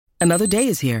Another day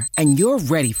is here, and you're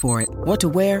ready for it. What to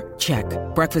wear? Check.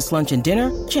 Breakfast, lunch, and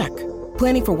dinner? Check.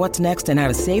 Planning for what's next and how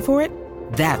to save for it?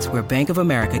 That's where Bank of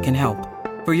America can help.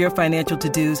 For your financial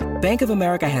to-dos, Bank of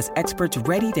America has experts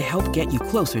ready to help get you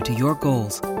closer to your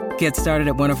goals. Get started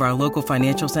at one of our local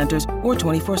financial centers or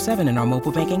 24/7 in our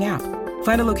mobile banking app.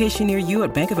 Find a location near you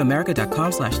at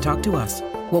bankofamerica.com/talktous.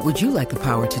 What would you like the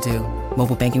power to do?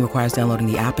 Mobile banking requires downloading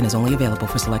the app and is only available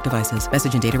for select devices.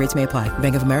 Message and data rates may apply.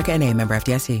 Bank of America N.A., member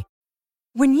FDIC.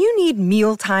 When you need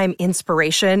mealtime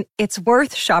inspiration, it's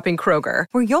worth shopping Kroger,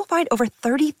 where you'll find over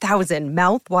 30,000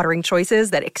 mouth-watering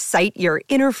choices that excite your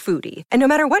inner foodie. And no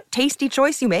matter what tasty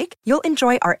choice you make, you'll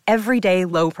enjoy our everyday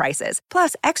low prices,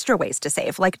 plus extra ways to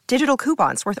save, like digital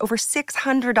coupons worth over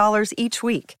 $600 each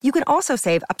week. You can also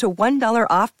save up to $1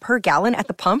 off per gallon at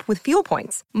the pump with fuel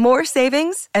points. More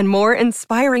savings and more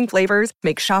inspiring flavors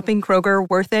make shopping Kroger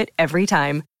worth it every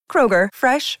time. Kroger,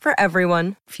 fresh for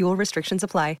everyone. Fuel restrictions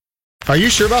apply. Are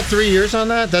you sure about 3 years on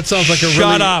that? That sounds like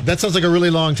Shut up. That sounds like a really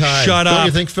long time. Shut up. Don't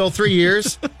you think, Phil? 3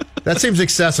 years? That seems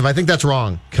excessive. I think that's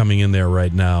wrong. Coming in there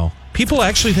right now. People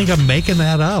actually think I'm making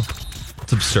that up.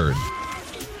 It's absurd.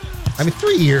 I mean,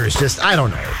 3 years, I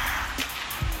don't know.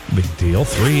 Big deal.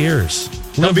 3 years.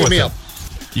 Don't beat me up.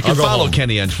 You can follow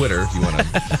Kenny on Twitter if you want to.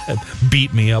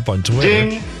 Beat me up on Twitter.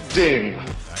 Ding, ding. Back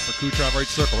for Kucherov, right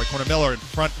circle, right corner Miller, in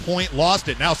front point, lost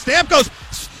it. Now Stamkos,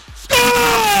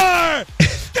 score!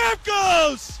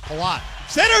 Stamkos! Palat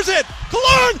centers it.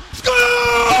 Killorn,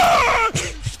 score!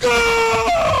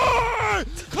 Score!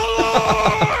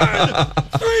 Killorn!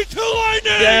 3-2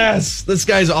 Lightning! Yes, this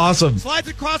guy's awesome. Slides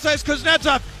it cross ice,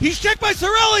 Kuznetsov. He's checked by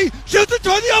Cirelli. Shoots it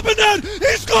toward the open net.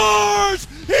 He scores!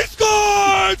 He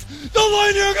scores! The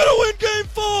Lightning are going to win Game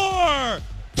 4!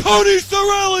 Tony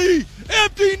Cirelli,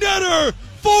 empty netter,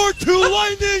 4-2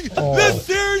 Lightning. This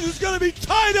series is going to be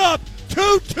tied up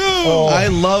 2-2. I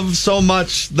love so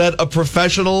much that a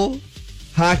professional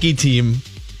hockey team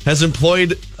has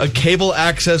employed a cable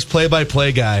access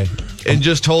play-by-play guy and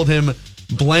just told him,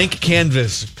 blank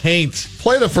canvas, paint.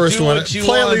 Play the first one.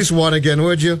 Play at least one again,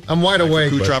 would you? I'm wide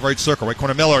awake. Kucherov, right circle, right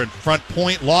corner Miller, in front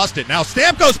point, lost it. Now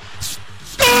Stamkos,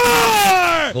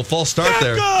 score! Little false start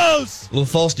there. Stamkos! Little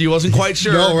false, he wasn't quite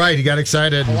sure. No, right, he got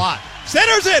excited. Palat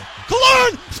centers it.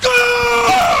 Killorn, score!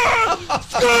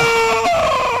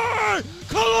 Score!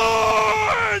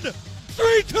 Killorn!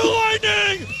 3-2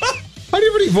 Lightning! Why do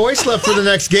you have any voice left for the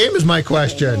next game is my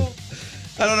question.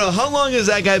 I don't know. How long has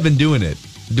that guy been doing it?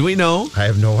 Do we know? I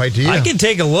have no idea. I can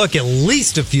take a look at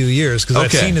least a few years because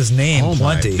I've seen his name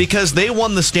plenty. Because they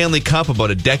won the Stanley Cup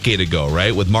about a decade ago,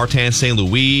 right? With Martin St.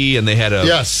 Louis, and they had a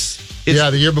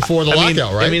the year before the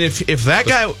lockout, right? I mean, if that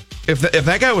guy if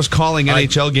that guy was calling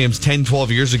NHL games 10,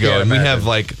 12 years ago, and we have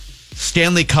like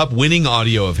Stanley Cup winning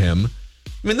audio of him,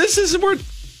 I mean, we're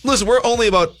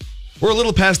a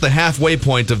little past the halfway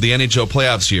point of the NHL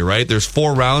playoffs here, right? There's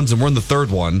 4 rounds, and we're in the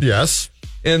third one. Yes.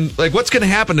 And like, what's going to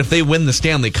happen if they win the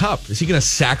Stanley Cup? Is he going to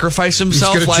sacrifice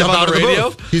himself live on the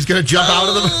radio? He's going to jump out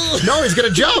of the. No, he's going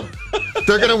to jump.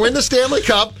 They're going to win the Stanley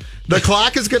Cup. The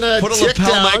clock is going to put a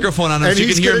lapel microphone on him so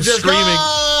you can hear him screaming.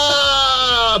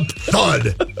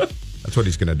 Thud. That's what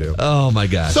he's going to do. Oh my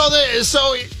God! So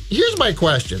here's my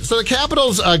question. So the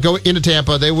Capitals go into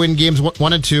Tampa. They win games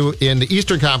 1 and 2 in the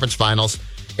Eastern Conference Finals.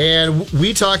 And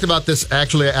we talked about this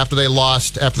actually after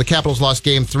the Capitals lost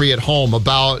Game 3 at home,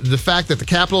 about the fact that the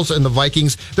Capitals and the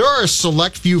Vikings, there are a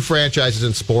select few franchises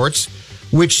in sports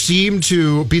which seem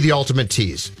to be the ultimate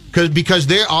tease because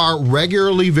they are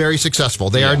regularly very successful.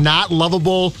 They are not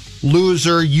lovable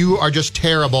loser. You are just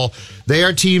terrible. They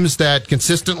are teams that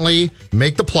consistently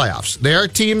make the playoffs. They are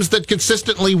teams that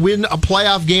consistently win a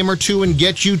playoff game or two and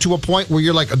get you to a point where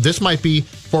you're like, this might be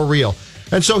for real.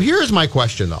 And so here's my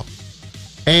question, though.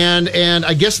 And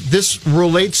I guess this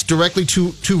relates directly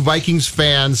to Vikings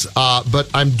fans, but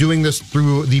I'm doing this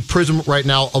through the prism right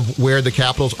now of where the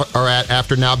Capitals are at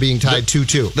after now being tied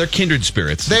 2-2. They're kindred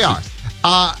spirits. They are.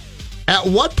 At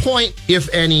what point,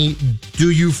 if any, do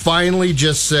you finally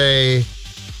just say,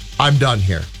 I'm done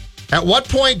here? At what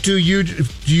point do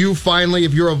you finally,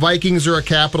 if you're a Vikings or a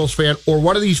Capitals fan, or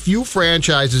one of these few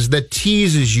franchises that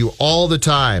teases you all the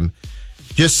time,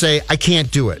 just say, I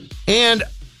can't do it? And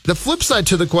the flip side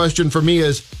to the question for me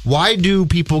is, why do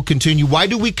people continue? Why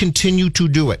do we continue to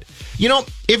do it? You know,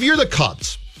 if you're the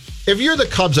Cubs,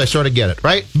 I sort of get it,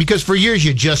 right? Because for years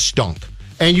you just stunk.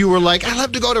 And you were like, I'll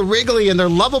have to go to Wrigley, and they're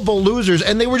lovable losers,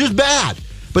 and they were just bad.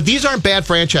 But these aren't bad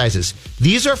franchises.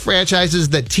 These are franchises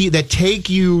that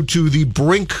take you to the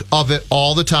brink of it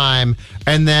all the time,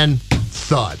 and then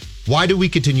thud. Why do we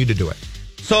continue to do it?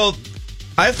 So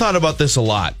I've thought about this a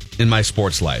lot in my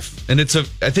sports life, and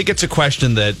I think it's a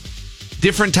question that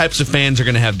different types of fans are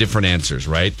going to have different answers,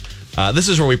 right? This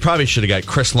is where we probably should have got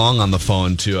Chris Long on the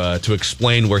phone to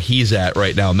explain where he's at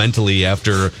right now mentally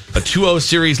after a 2-0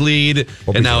 series lead,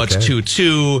 and now it's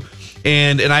 2-2.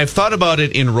 And I've thought about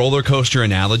it in roller coaster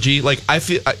analogy. Like I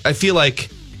feel like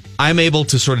I'm able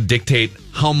to sort of dictate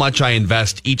how much I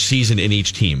invest each season in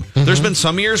each team. Mm-hmm. There's been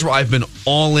some years where I've been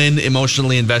all in,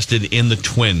 emotionally invested in the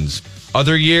Twins.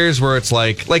 Other years where it's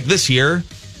like this year,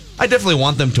 I definitely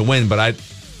want them to win, but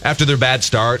after their bad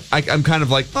start, I'm kind of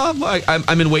like,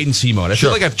 I'm in wait and see mode. I feel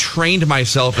like I've trained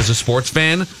myself as a sports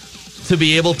fan to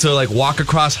be able to like walk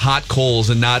across hot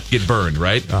coals and not get burned,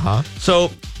 right?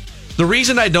 So the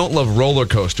reason I don't love roller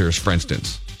coasters, for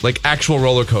instance, like actual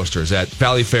roller coasters at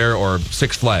Valley Fair or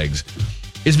Six Flags,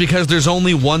 is because there's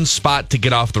only one spot to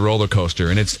get off the roller coaster,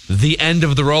 and it's the end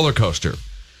of the roller coaster.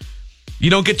 You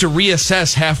don't get to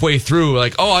reassess halfway through,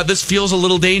 like, oh, this feels a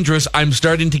little dangerous. I'm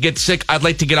starting to get sick. I'd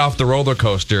like to get off the roller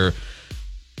coaster.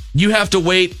 You have to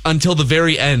wait until the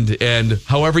very end, and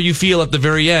however you feel at the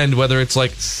very end, whether it's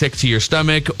like sick to your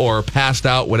stomach or passed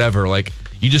out, whatever, like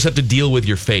you just have to deal with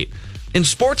your fate. In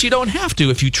sports, you don't have to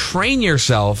if you train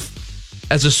yourself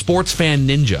as a sports fan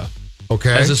ninja.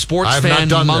 Okay. As a sports fan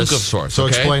monk of sorts. So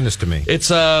explain this to me. It's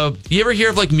you ever hear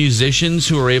of like musicians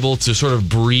who are able to sort of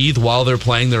breathe while they're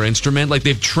playing their instrument? Like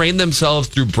they've trained themselves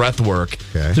through breath work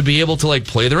to be able to like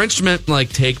play their instrument and like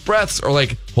take breaths or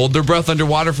like hold their breath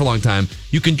underwater for a long time.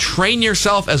 You can train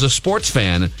yourself as a sports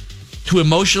fan to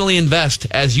emotionally invest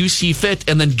as you see fit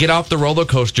and then get off the roller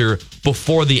coaster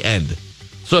before the end.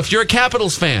 So if you're a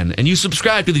Capitals fan and you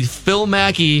subscribe to the Phil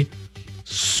Mackey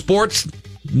sports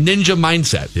ninja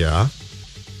mindset,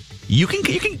 you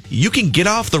can get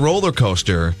off the roller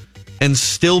coaster and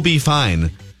still be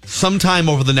fine sometime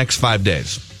over the next 5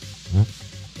 days.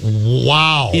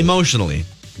 Wow. Emotionally.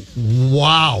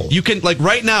 Wow. You can, like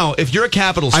right now, if you're a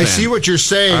Capitals fan. I see what you're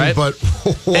saying, right? But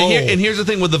whoa. And here's the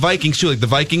thing with the Vikings too. Like the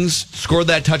Vikings scored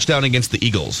that touchdown against the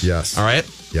Eagles. Yes. All right?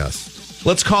 Yes.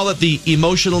 Let's call it the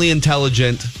emotionally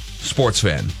intelligent sports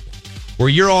fan. Where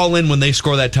you're all in when they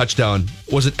score that touchdown.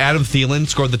 Was it Adam Thielen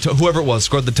scored whoever it was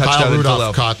scored the touchdown? Kyle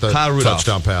Rudolph caught the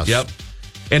touchdown pass. Yep.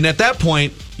 And at that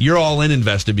point, you're all in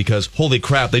invested because holy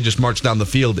crap, they just marched down the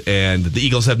field and the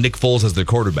Eagles have Nick Foles as their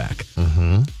quarterback.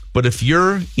 Mm-hmm. But if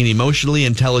you're an emotionally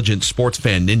intelligent sports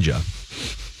fan ninja,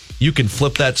 you can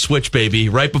flip that switch, baby,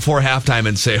 right before halftime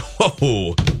and say,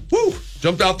 "Whoa, woo!"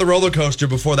 Jumped off the roller coaster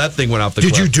before that thing went off the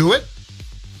cliff. Did you do it?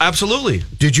 Absolutely.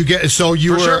 Did you get? So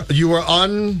you were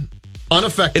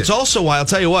unaffected. It's also why I'll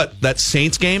tell you what, that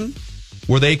Saints game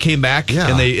where they came back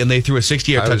and they threw a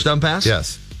 60-yard touchdown pass.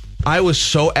 Yes, I was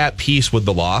so at peace with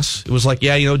the loss. It was like,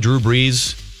 Drew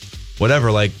Brees,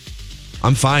 whatever. Like,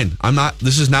 I'm fine. I'm not.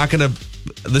 This is not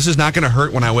gonna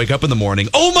hurt when I wake up in the morning.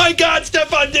 Oh my God,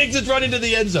 Stephon Diggs is running to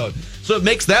the end zone. So it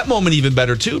makes that moment even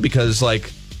better too because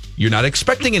like you're not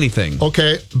expecting anything.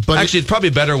 Okay, but actually, it's probably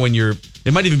better when you're.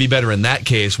 It might even be better in that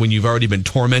case when you've already been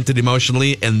tormented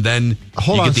emotionally and then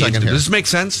hold on a second here. Does this make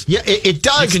sense? Yeah, it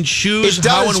does. You can choose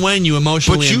how and when you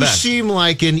emotionally invest. But you seem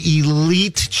like an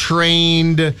elite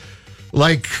trained,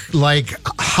 like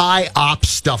high ops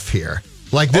stuff here.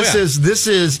 Like this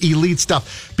is elite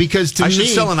stuff because to me, I should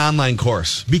sell an online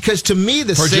course. Because to me,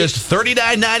 for just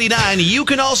 $39.99, you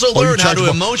can also learn how to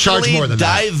emotionally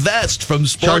divest from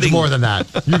sporting. Charge more than that.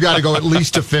 You got to go at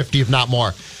least to 50, if not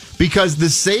more. Because the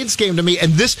Saints game to me,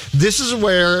 and this is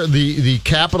where the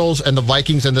Capitals and the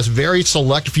Vikings and this very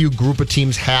select few group of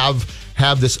teams have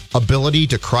this ability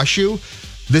to crush you.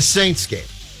 The Saints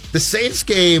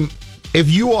game, if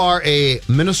you are a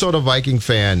Minnesota Viking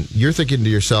fan, you're thinking to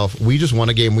yourself, we just won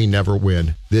a game we never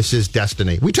win. This is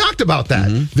destiny. We talked about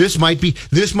that. Mm-hmm.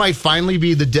 This might finally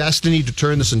be the destiny to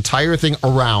turn this entire thing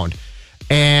around.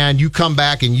 And you come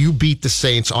back and you beat the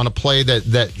Saints on a play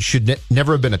that should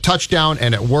never have been a touchdown,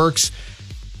 and it works.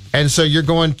 And so you're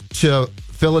going to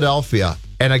Philadelphia,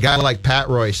 and a guy like Pat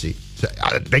Royce,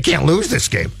 they can't lose this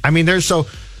game. I mean, so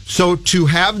to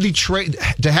have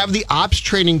the ops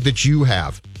training that you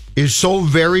have is so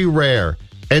very rare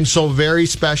and so very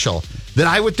special that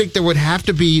I would think there would have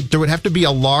to be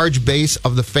a large base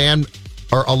of the fan,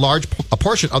 or a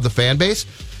portion of the fan base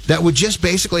that would just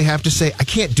basically have to say, I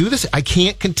can't do this. I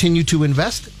can't continue to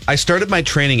invest. I started my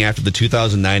training after the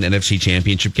 2009 NFC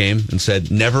Championship game and said,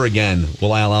 never again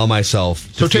will I allow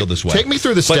myself to feel this way. Take me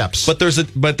through the steps. But there's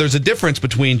a difference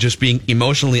between just being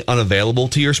emotionally unavailable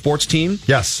to your sports team,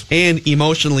 yes, and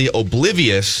emotionally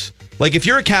oblivious. Like if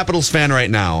you're a Capitals fan right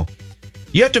now,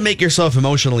 you have to make yourself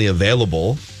emotionally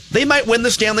available. They might win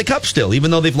the Stanley Cup still,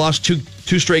 even though they've lost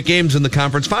two straight games in the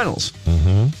conference finals.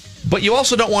 Mm-hmm. But you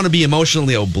also don't want to be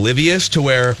emotionally oblivious to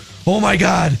where, oh my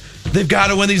God, they've got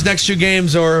to win these next two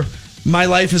games or my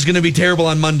life is going to be terrible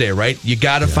on Monday, right? You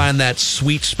got to find that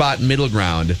sweet spot middle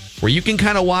ground where you can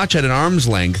kind of watch at an arm's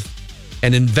length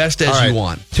and invest as you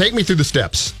want. Take me through the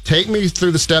steps. Take me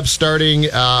through the steps starting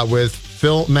with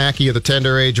Phil Mackey at the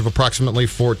tender age of approximately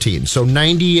 14. So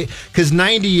 98, because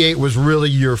 98 was really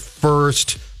your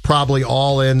first probably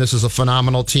all in. This is a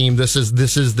phenomenal team. This is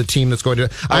the team that's going to.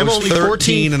 I'm only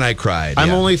 13 and I cried. I'm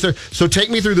only 13. So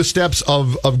take me through the steps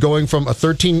of going from a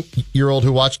 13-year-old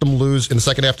who watched them lose in the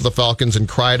second half of the Falcons and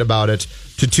cried about it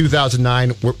to 2009,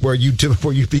 where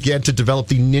you began to develop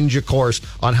the ninja course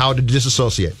on how to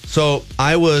disassociate. So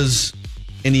I was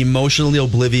an emotionally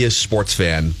oblivious sports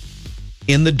fan,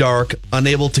 in the dark,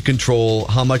 unable to control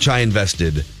how much I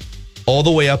invested, all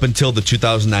the way up until the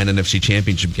 2009 NFC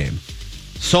Championship game.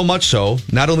 So much so,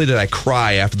 not only did I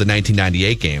cry after the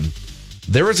 1998 game,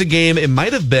 there was a game, it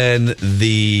might have been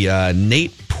the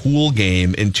Nate Poole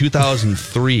game in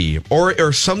 2003,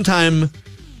 or sometime,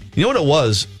 you know what it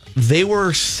was? They were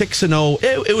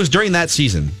 6-0. It was during that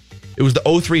season. It was the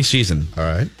 03 season. All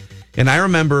right. And I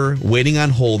remember waiting on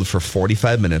hold for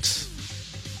 45 minutes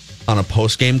on a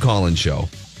post-game call-in show,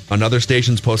 another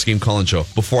station's post-game call-in show,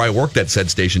 before I worked at said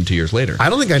station 2 years later. I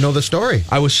don't think I know the story.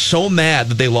 I was so mad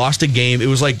that they lost a game. It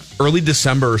was like early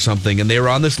December or something, and they were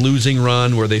on this losing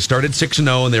run where they started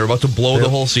 6-0, and they were about to blow the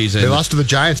whole season. They lost to the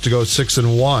Giants to go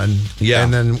 6-1,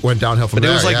 and then went downhill from there.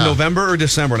 But it was like November or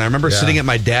December, and I remember sitting at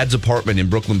my dad's apartment in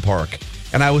Brooklyn Park,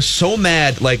 and I was so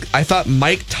mad. Like, I thought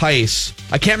Mike Tice,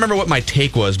 I can't remember what my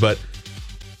take was, but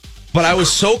I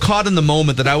was so caught in the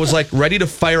moment that I was like ready to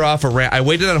fire off a rant. I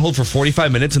waited on hold for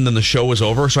 45 minutes and then the show was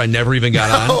over, so I never even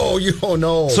got on. Oh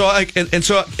no. So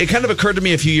so it kind of occurred to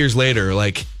me a few years later,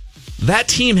 like that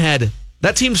team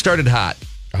started hot.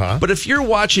 Uh-huh. But if you're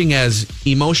watching as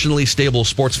emotionally stable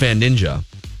sports fan ninja,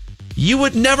 you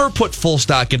would never put full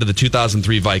stock into the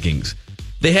 2003 Vikings.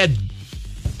 They had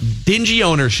dingy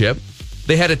ownership.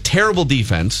 They had a terrible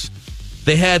defense.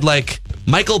 They had like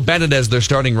Michael Bennett as their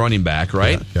starting running back,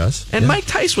 right? Yeah, yes. And Mike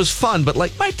Tice was fun, but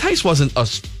like Mike Tice wasn't a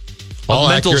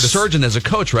mental surgeon as a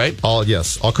coach, right? All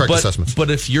correct assessments. But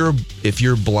if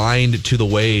you're blind to the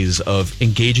ways of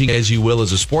engaging as you will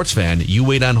as a sports fan, you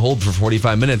wait on hold for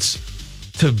 45 minutes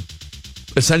to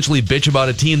essentially bitch about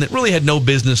a team that really had no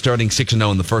business starting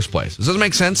 6-0 in the first place. Does that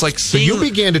make sense? Like, so you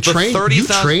began to train. You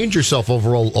trained yourself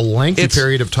over a lengthy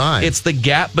period of time. It's the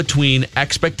gap between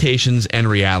expectations and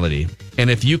reality. And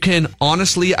if you can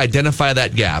honestly identify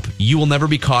that gap, you will never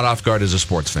be caught off guard as a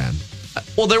sports fan.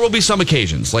 Well, there will be some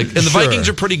occasions. Like, and the Vikings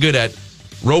are pretty good at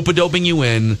rope-a-doping you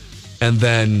in and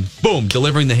then, boom,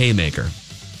 delivering the haymaker.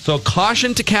 So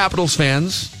caution to Capitals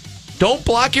fans. Don't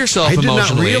block yourself emotionally. I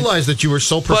did not realize that you were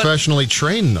so professionally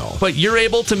trained, though. But you're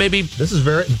able to maybe... This is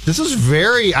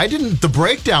very... I didn't... The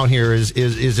breakdown here is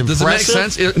impressive. Does it make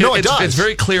sense? It does. It's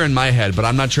very clear in my head, but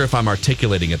I'm not sure if I'm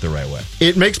articulating it the right way.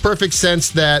 It makes perfect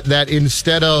sense that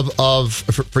instead of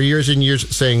for years and years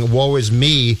saying, woe is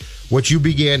me, what you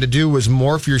began to do was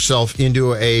morph yourself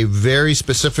into a very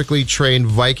specifically trained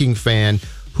Viking fan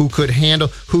who could handle...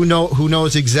 Who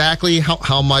knows exactly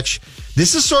how much...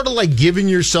 This is sort of like giving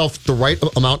yourself the right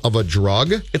amount of a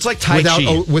drug. It's like Tai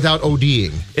Chi. Without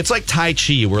ODing. It's like Tai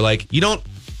Chi, where like you're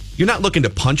not looking to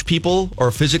punch people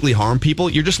or physically harm people.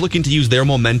 You're just looking to use their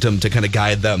momentum to kind of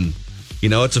guide them. You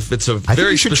know, it's a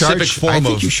very specific form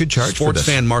of sports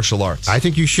fan martial arts. I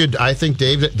think you should. I think,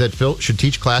 Dave, that Phil should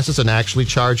teach classes and actually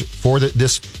charge for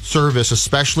this service,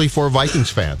 especially for Vikings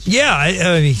fans. Yeah,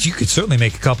 I mean, you could certainly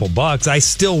make a couple bucks. I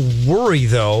still worry,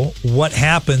 though, what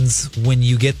happens when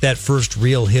you get that first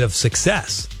real hit of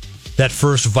success. That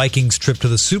first Vikings trip to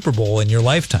the Super Bowl in your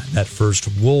lifetime. That first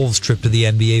Wolves trip to the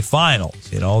NBA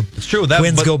Finals. You know, it's true.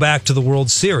 Twins go back to the World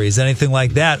Series. Anything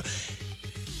like that.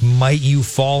 Might you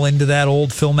fall into that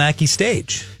old Phil Mackey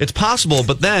stage? It's possible,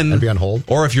 but then... I'd be on hold.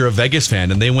 Or if you're a Vegas fan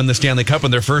and they win the Stanley Cup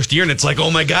in their first year and it's like, oh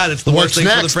my God, it's the worst thing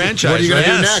for the franchise. What are you going to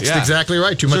do next? Yeah. Exactly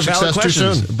right. Too much success too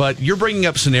soon. But you're bringing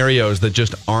up scenarios that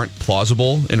just aren't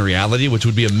plausible in reality, which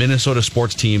would be a Minnesota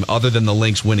sports team other than the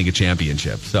Lynx winning a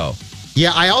championship. So...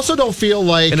 Yeah, I also don't feel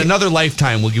like... In another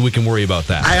lifetime, we can worry about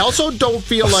that. I also don't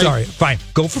feel like... Sorry, fine.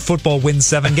 Go for football, win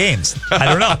 7 games. I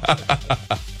don't know.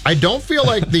 I don't feel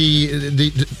like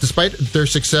despite their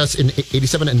success in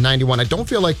 87 and 91, I don't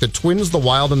feel like the Twins, the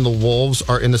Wild, and the Wolves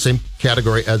are in the same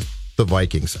category as the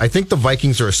Vikings. I think the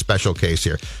Vikings are a special case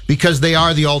here because they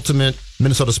are the ultimate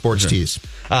Minnesota sports tease.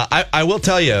 I will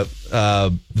tell you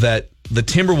that the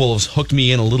Timberwolves hooked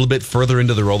me in a little bit further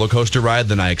into the roller coaster ride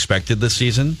than I expected this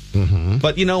season. Mm-hmm.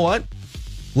 But you know what?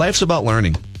 Life's about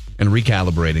learning and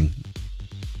recalibrating.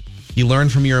 You learn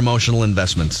from your emotional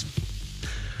investments.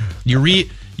 You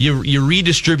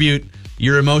redistribute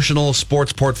your emotional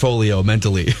sports portfolio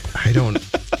mentally? I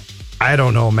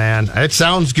don't know, man. It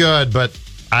sounds good, but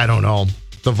I don't know.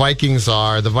 The Vikings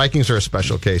are a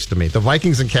special case to me. The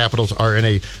Vikings and Capitals are in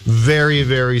a very,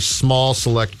 very small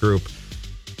select group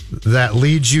that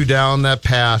leads you down that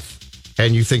path,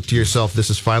 and you think to yourself, this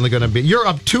is finally going to be... You're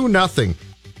up 2-0.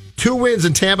 2 wins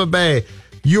in Tampa Bay.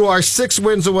 You are 6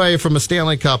 wins away from a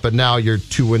Stanley Cup, and now you're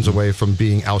 2 wins away from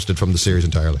being ousted from the series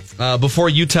entirely. Before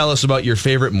you tell us about your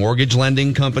favorite mortgage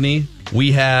lending company,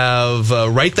 we have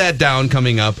Write That Down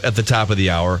coming up at the top of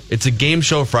the hour. It's a game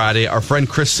show Friday. Our friend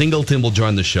Chris Singleton will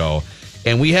join the show,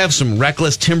 and we have some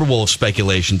reckless Timberwolves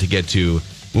speculation to get to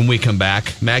when we come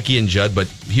back. Mackie and Judd, but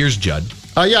here's Judd.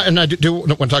 Yeah, and I do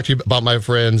want to talk to you about my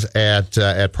friends at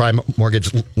Prime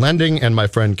Mortgage Lending and my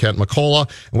friend Kent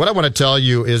McCullough. And what I want to tell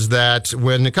you is that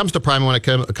when it comes to Prime, when it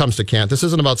comes to Kent, this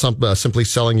isn't about simply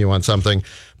selling you on something.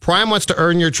 Prime wants to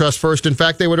earn your trust first. In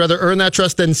fact, they would rather earn that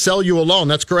trust than sell you a loan.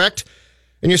 That's correct.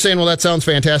 And you're saying, well, that sounds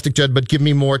fantastic, Judd, but give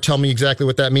me more. Tell me exactly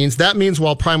what that means. That means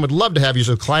while Prime would love to have you as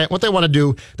a client, what they want to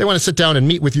do, they want to sit down and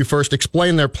meet with you first,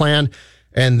 explain their plan,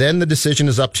 and then the decision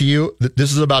is up to you.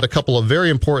 This is about a couple of very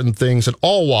important things in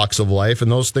all walks of life, and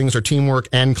those things are teamwork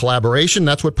and collaboration.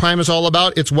 That's what Prime is all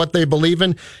about. It's what they believe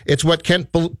in. It's what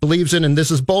Kent believes in, and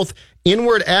this is both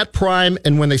inward at Prime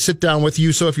and when they sit down with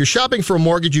you. So if you're shopping for a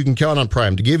mortgage, you can count on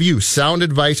Prime to give you sound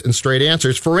advice and straight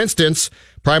answers. For instance,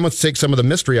 Prime wants to take some of the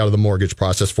mystery out of the mortgage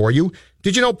process for you.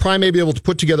 Did you know Prime may be able to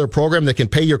put together a program that can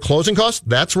pay your closing costs?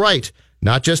 That's right.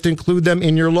 Not just include them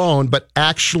in your loan, but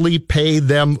actually pay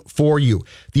them for you.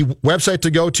 The website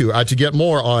to go to get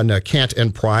more on Kent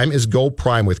and Prime is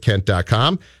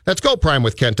goprimewithkent.com. That's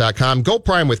goprimewithkent.com. Go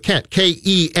Prime with Kent,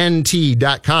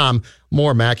 KENT.com.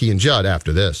 More Mackie and Judd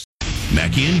after this.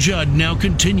 Mackie and Judd now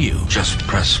continue. Just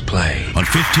press play on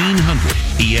 1500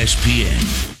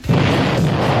 ESPN.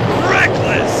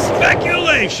 Reckless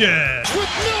speculation with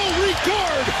no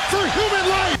regard for human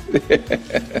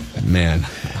life. Man,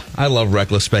 I love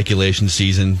reckless speculation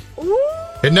season.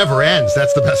 It never ends.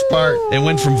 That's the best part. It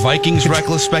went from Vikings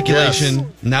reckless speculation.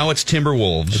 Yes. Now it's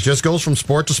Timberwolves. It just goes from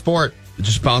sport to sport. It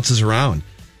just bounces around.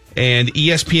 And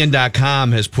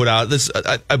ESPN.com has put out this.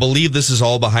 I believe this is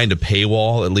all behind a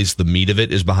paywall. At least the meat of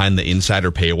it is behind the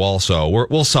Insider paywall. So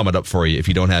we'll sum it up for you if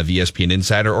you don't have ESPN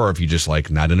Insider, or if you just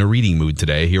not in a reading mood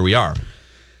today. Here we are.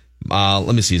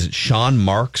 Let me see. Is it Sean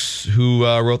Marks who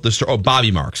wrote this story? Oh,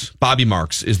 Bobby Marks. Bobby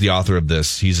Marks is the author of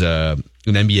this. He's an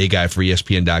NBA guy for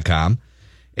ESPN.com.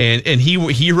 And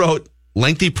he wrote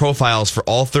lengthy profiles for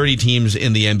all 30 teams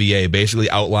in the NBA, basically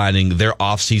outlining their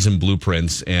offseason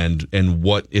blueprints and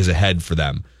what is ahead for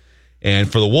them. And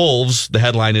for the Wolves, the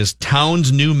headline is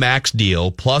Towns' new max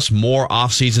deal plus more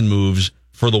offseason moves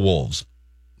for the Wolves.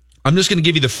 I'm just going to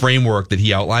give you the framework that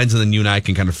he outlines, and then you and I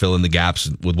can kind of fill in the gaps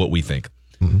with what we think.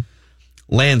 Mm-hmm.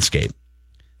 Landscape.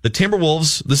 The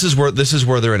Timberwolves, this is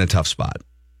where they're in a tough spot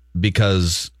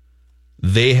because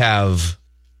they have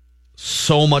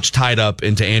so much tied up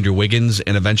into Andrew Wiggins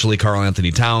and eventually Karl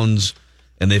Anthony Towns,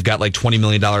 and they've got $20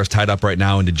 million tied up right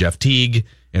now into Jeff Teague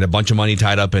and a bunch of money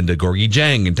tied up into Gorgie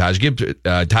Jang and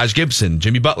Taj Gibson,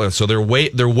 Jimmy Butler. So they're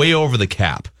way over the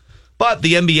cap. But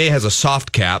the NBA has a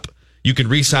soft cap. You can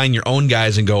re-sign your own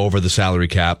guys and go over the salary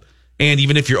cap. And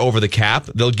even if you're over the cap,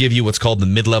 they'll give you what's called the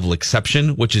mid-level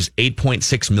exception, which is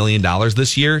 $8.6 million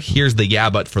this year. Here's the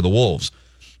but for the Wolves.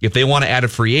 If they want to add a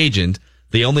free agent,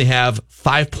 they only have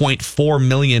 $5.4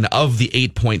 million of the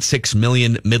 $8.6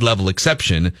 million mid-level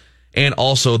exception, and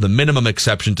also the minimum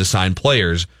exception to sign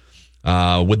players.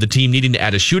 With the team needing to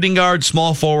add a shooting guard,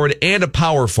 small forward, and a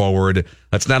power forward,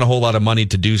 that's not a whole lot of money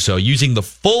to do so. Using the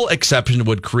full exception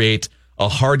would create a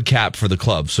hard cap for the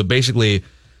club. So basically,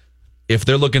 if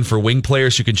they're looking for wing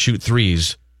players who can shoot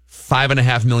threes,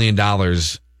 $5.5 million.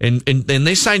 And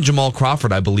they signed Jamal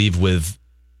Crawford, I believe, with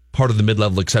part of the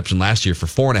mid-level exception last year for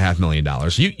 $4.5 million.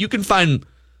 You can find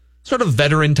sort of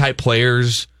veteran-type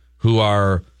players who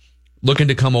are looking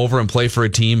to come over and play for a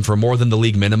team for more than the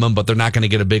league minimum, but they're not going to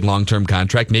get a big long-term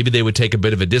contract. Maybe they would take a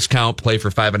bit of a discount, play for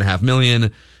 $5.5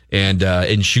 million,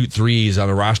 and shoot threes on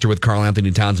a roster with Karl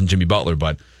Anthony Towns and Jimmy Butler.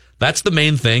 But that's the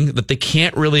main thing, that they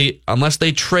can't really, unless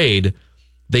they trade,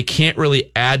 they can't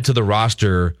really add to the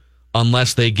roster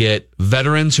unless they get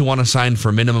veterans who want to sign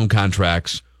for minimum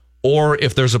contracts, or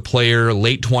if there's a player,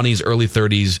 late 20s, early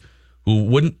 30s, who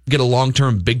wouldn't get a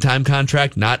long-term big-time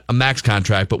contract, not a max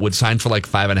contract, but would sign for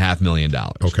 $5.5 million.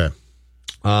 Okay.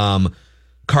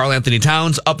 Karl Anthony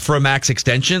Towns up for a max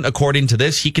extension. According to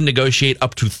this, he can negotiate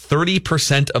up to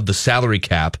 30% of the salary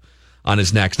cap on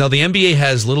his next. Now, the NBA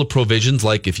has little provisions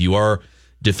like if you are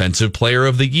defensive player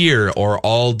of the year or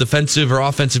all defensive or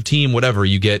offensive team, whatever,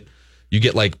 you get you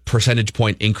get like percentage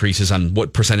point increases on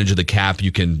what percentage of the cap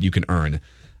you can earn.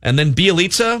 And then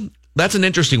Bjelica, that's an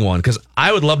interesting one because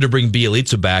I would love to bring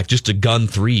Bjelica back just to gun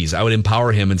threes. I would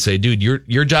empower him and say, dude,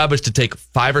 your job is to take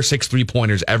 5 or 6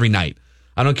 3-pointers every night.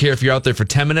 I don't care if you're out there for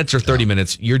 10 minutes or 30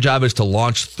 minutes. Your job is to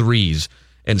launch threes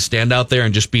and stand out there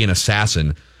and just be an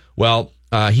assassin. Well,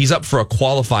 he's up for a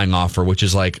qualifying offer, which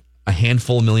is like a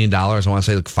handful of $1 million. I want to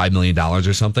say like $5 million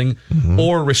or something,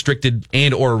 or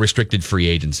restricted free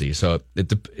agency. So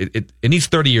and he's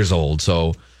 30 years old.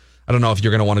 So I don't know if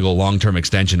you're going to want to go long-term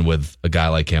extension with a guy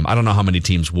like him. I don't know how many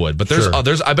teams would, but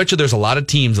I bet you there's a lot of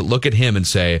teams that look at him and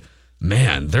say,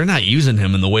 man, they're not using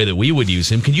him in the way that we would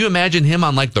use him. Can you imagine him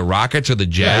on like the Rockets or the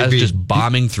Jazz just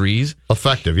bombing threes?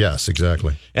 Effective, yes,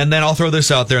 exactly. And then I'll throw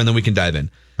this out there and then we can dive in.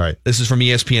 All right. This is from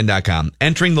ESPN.com.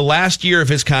 Entering the last year of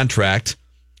his contract,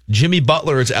 Jimmy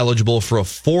Butler is eligible for a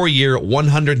 4-year,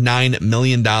 $109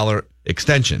 million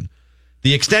extension.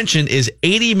 The extension is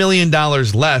 $80 million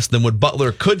less than what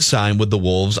Butler could sign with the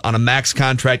Wolves on a max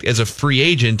contract as a free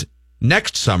agent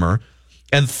next summer,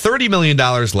 and $30 million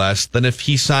less than if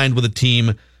he signed with a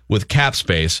team with cap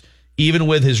space. Even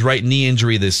with his right knee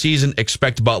injury this season,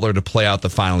 expect Butler to play out the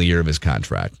final year of his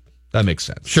contract. That makes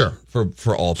sense. Sure.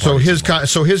 For all parties.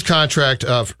 So his contract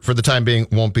for the time being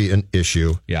won't be an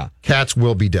issue. Yeah. Cats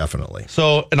will be definitely.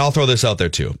 So, and I'll throw this out there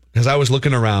too, because I was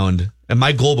looking around and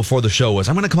my goal before the show was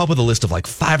I'm going to come up with a list of like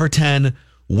 5 or 10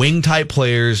 wing type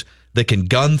players that can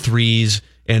gun threes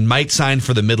and might sign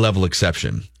for the mid-level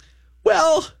exception.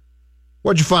 Well,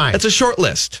 what'd you find? It's a short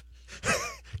list.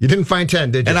 You didn't find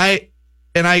 10, did you?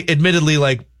 And I admittedly,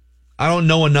 like, I don't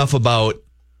know enough about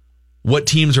what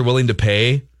teams are willing to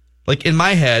pay. Like, in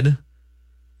my head,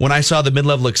 when I saw the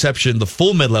mid-level exception, the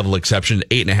full mid-level exception,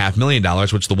 $8.5 million,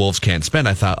 which the Wolves can't spend,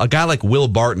 I thought a guy like Will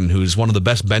Barton, who's one of the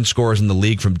best bench scorers in the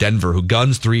league from Denver, who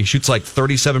guns three, shoots like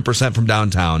 37% from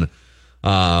downtown.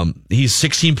 He's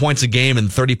 16 points a game in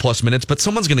 30-plus minutes, but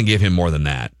someone's going to give him more than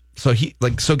that. So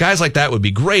guys like that would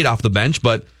be great off the bench,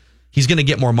 but he's going to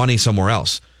get more money somewhere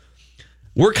else.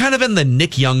 We're kind of in the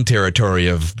Nick Young territory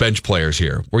of bench players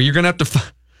here, where you're going to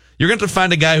have to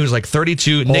find a guy who's like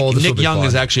 32. Nick Young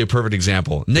is actually a perfect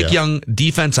example. Nick Young,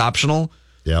 defense optional,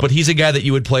 but he's a guy that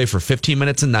you would play for 15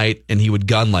 minutes a night, and he would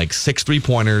gun like 6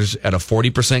 3-pointers at a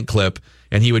 40% clip,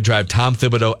 and he would drive Tom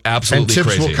Thibodeau absolutely crazy.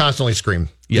 And Tibbs will constantly scream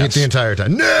the entire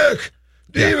time, Nick!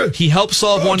 Yeah. He helps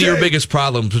solve one of your biggest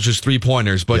problems, which is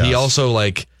 3-pointers, but he also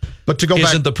isn't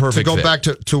the perfect fit. Back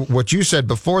to what you said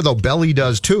before, though, Belly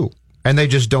does too, and they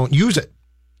just don't use it.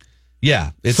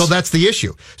 Yeah. So that's the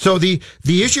issue. So the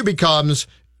issue becomes,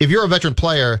 if you're a veteran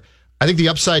player, I think the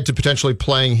upside to potentially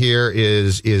playing here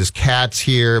is Katz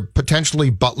here, potentially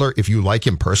Butler if you like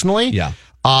him personally. Yeah.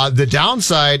 The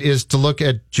downside is to look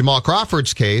at Jamal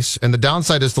Crawford's case, and the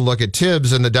downside is to look at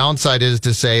Tibbs, and the downside is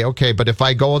to say, okay, but if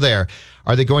I go there,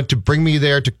 are they going to bring me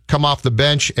there to come off the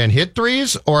bench and hit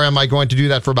threes, or am I going to do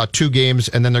that for about 2 games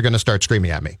and then they're going to start screaming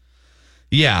at me?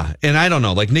 Yeah, and I don't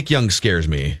know. Like, Nick Young scares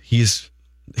me. He's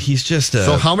just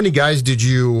So how many guys did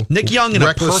you Nick Young in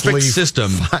a perfect system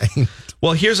find?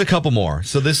 Well, here's a couple more.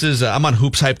 So this is I'm on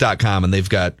hoopshype.com and they've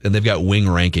got wing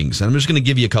rankings. And I'm just going to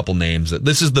give you a couple names.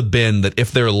 This is the bin that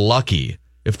if they're lucky,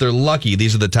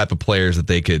 these are the type of players that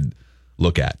they could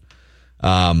look at.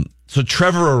 So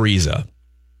Trevor Ariza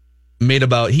made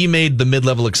the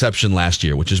mid-level exception last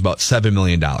year, which is about $7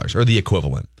 million or the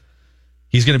equivalent.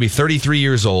 He's going to be 33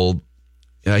 years old.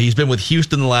 He's been with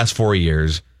Houston the last 4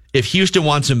 years. If Houston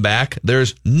wants him back,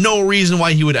 there's no reason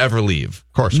why he would ever leave.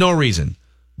 Of course. No reason.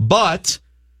 But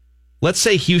let's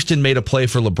say Houston made a play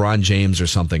for LeBron James or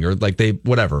something, or they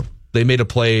made a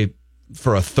play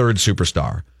for a third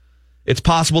superstar. It's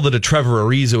possible that a Trevor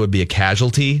Ariza would be a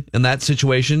casualty in that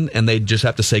situation, and they'd just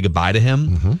have to say goodbye to him.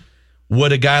 Mm-hmm.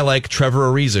 Would a guy like Trevor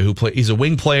Ariza, he's a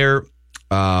wing player,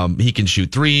 he can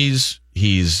shoot threes.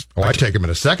 I'd take him in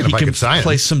a second if I could sign him.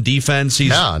 Play some defense.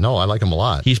 I like him a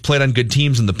lot. He's played on good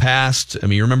teams in the past. I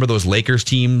mean, you remember those Lakers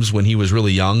teams when he was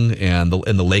really young, and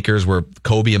the Lakers were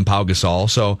Kobe and Pau Gasol.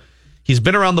 So he's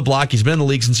been around the block. He's been in the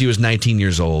league since he was 19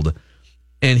 years old,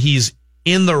 and he's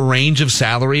in the range of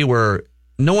salary where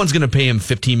no one's going to pay him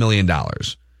 $15 million.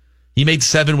 He made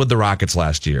 7 with the Rockets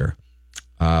last year.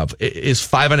 Is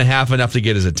 5.5 enough to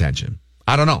get his attention?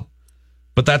 I don't know.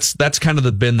 But that's kind of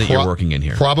the bin that you're working in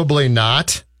here. Probably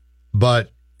not.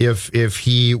 But if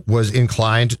he was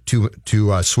inclined to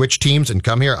switch teams and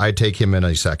come here, I'd take him in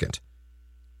a second.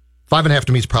 5.5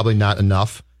 to me is probably not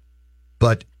enough.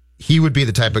 But he would be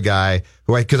the type of guy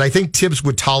who, because I think Tibbs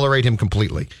would tolerate him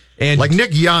completely. And like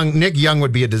Nick Young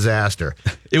would be a disaster.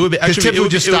 It would be actually it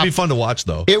would be fun to watch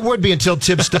though. It would be until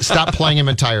Tibbs stopped playing him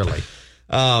entirely.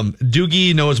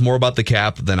 Doogie knows more about the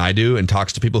cap than I do and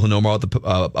talks to people who know more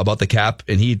about the cap.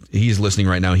 And he's listening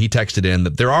right now. He texted in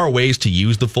that there are ways to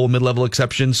use the full mid-level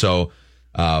exception. So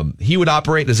he would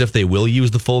operate as if they will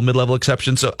use the full mid-level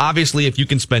exception. So obviously, if you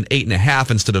can spend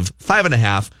 8.5 instead of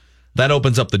 5.5, that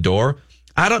opens up the door.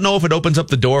 I don't know if it opens up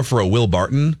the door for a Will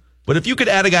Barton, but if you could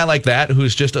add a guy like that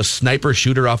who's just a sniper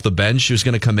shooter off the bench who's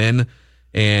going to come in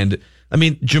and, I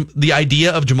mean, the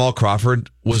idea of Jamal Crawford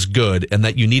was good and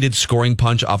that you needed scoring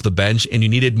punch off the bench and you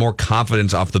needed more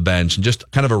confidence off the bench and just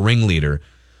kind of a ringleader.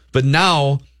 But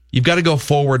now you've got to go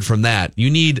forward from that. You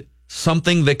need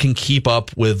something that can keep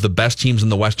up with the best teams in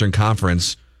the Western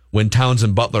Conference when Towns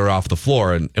and Butler are off the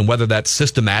floor. And whether that's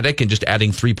systematic and just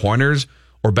adding 3-pointers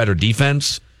or better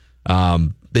defense,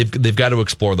 they've got to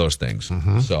explore those things.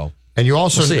 So, and you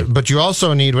also, but you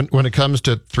also need when it comes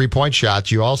to 3-point shots,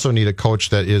 you also need a coach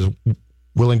that is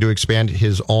willing to expand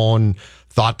his own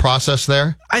thought process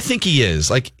there. I think he is.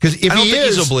 Because if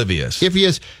he's oblivious. If he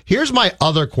is, here's my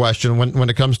other question when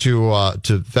it comes to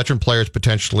veteran players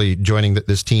potentially joining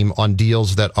this team on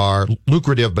deals that are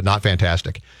lucrative but not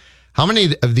fantastic. How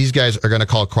many of these guys are going to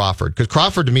call Crawford? Because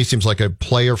Crawford to me seems like a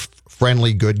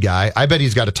player-friendly, good guy. I bet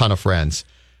he's got a ton of friends.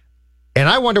 And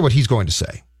I wonder what he's going to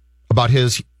say about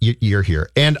his year here.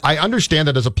 And I understand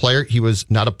that as a player, he was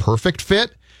not a perfect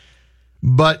fit.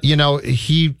 But, you know,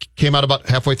 he came out about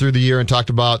halfway through the year and talked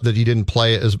about that he didn't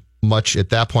play as much at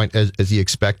that point as he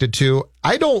expected to.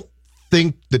 I don't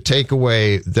think the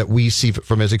takeaway that we see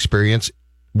from his experience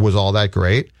was all that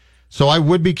great. So I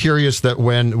would be curious that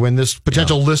when this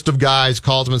potential list of guys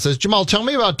calls him and says, Jamal, tell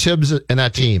me about Tibbs and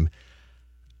that team.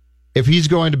 If he's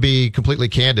going to be completely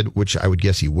candid, which I would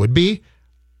guess he would be,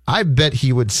 I bet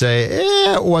he would say,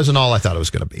 it wasn't all I thought it was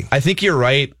going to be. I think you're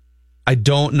right. I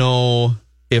don't know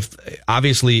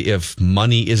if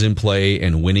money is in play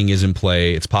and winning is in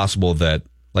play, it's possible that,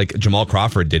 like Jamal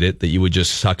Crawford did it, that you would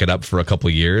just suck it up for a couple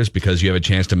of years because you have a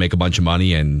chance to make a bunch of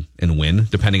money and win,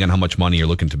 depending on how much money you're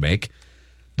looking to make.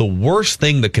 The worst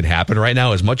thing that could happen right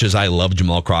now, as much as I love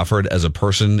Jamal Crawford as a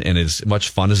person and as much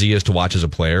fun as he is to watch as a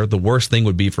player, the worst thing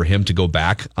would be for him to go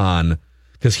back on,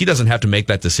 because he doesn't have to make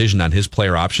that decision on his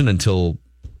player option until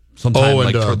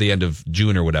sometime toward the end of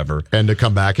June or whatever. And to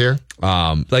come back here?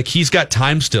 He's got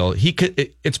time still.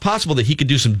 It's possible that he could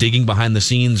do some digging behind the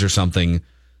scenes or something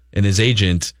in his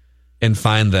agent and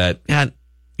find that,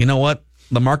 you know what?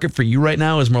 The market for you right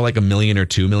now is more like $1 million or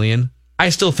 $2 million. I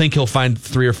still think he'll find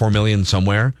 $3 or $4 million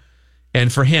somewhere.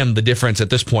 And for him, the difference at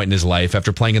this point in his life,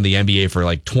 after playing in the NBA for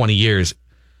like 20 years,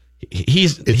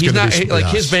 he's not like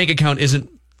his bank account isn't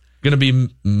going to be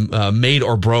made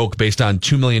or broke based on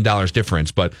 $2 million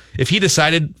difference. But if he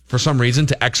decided for some reason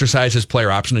to exercise his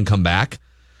player option and come back,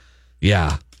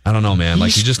 I don't know, man.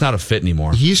 He's just not a fit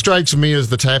anymore. He strikes me as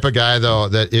the type of guy, though,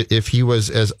 that if he was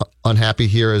as unhappy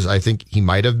here as I think he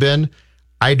might have been,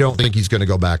 I don't think he's going to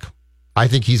go back. I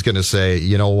think he's going to say,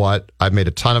 you know what? I've made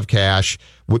a ton of cash.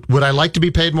 Would I like to be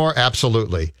paid more?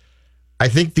 Absolutely. I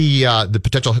think the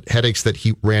potential headaches that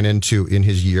he ran into in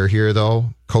his year here, though,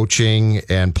 coaching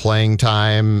and playing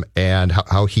time and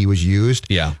how he was used,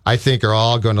 I think are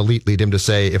all going to lead him to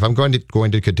say, if I'm going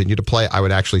to continue to play, I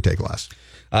would actually take less.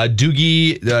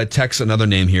 Doogie texts another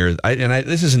name here.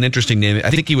 This is an interesting name. I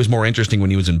think he was more interesting when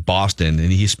he was in Boston,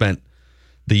 and he spent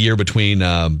the year between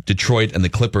Detroit and the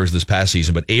Clippers this past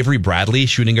season. But Avery Bradley,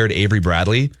 shooting guard Avery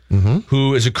Bradley,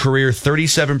 who is a career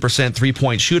 37%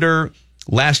 3-point shooter.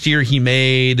 Last year, he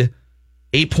made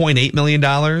 $8.8 million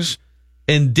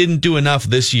and didn't do enough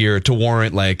this year to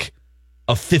warrant like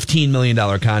a $15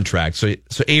 million contract. So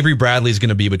Avery Bradley is going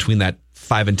to be between that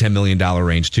 $5 and $10 million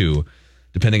range too,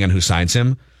 depending on who signs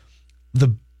him.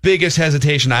 The biggest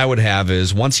hesitation I would have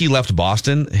is once he left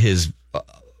Boston, his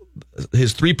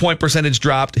 3-point percentage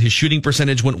dropped. His shooting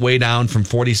percentage went way down from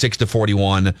 46 to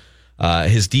 41.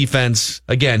 His defense,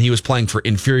 again, he was playing for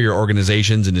inferior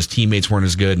organizations and his teammates weren't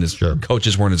as good and his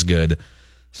coaches weren't as good.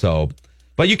 So,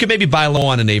 but you could maybe buy low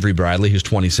on an Avery Bradley who's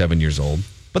 27 years old.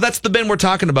 But that's the bin we're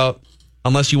talking about.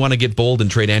 Unless you want to get bold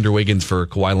and trade Andrew Wiggins for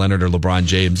Kawhi Leonard or LeBron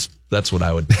James. That's what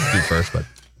I would do first. But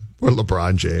or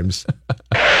LeBron James.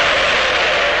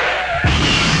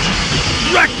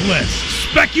 Reckless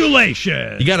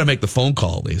speculation. You got to make the phone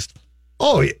call at least.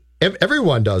 Oh,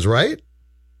 everyone does, right?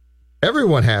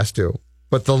 Everyone has to.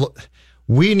 But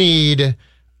we need...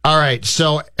 All right,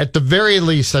 so at the very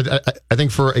least, I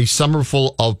think for a summer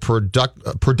full of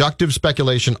productive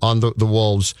speculation on the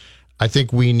Wolves, I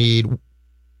think we need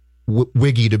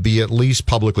Wiggy to be at least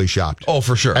publicly shopped. Oh,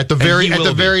 for sure. At the very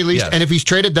least. Yes. And if he's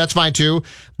traded, that's fine too.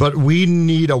 But we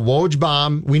need a Woj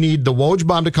bomb. We need the Woj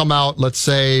bomb to come out, let's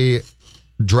say,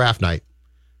 draft night.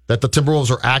 that the Timberwolves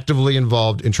are actively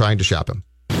involved in trying to shop him.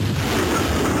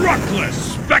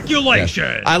 Reckless speculation.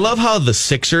 Yeah. I love how the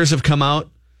Sixers have come out.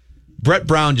 Brett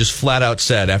Brown just flat out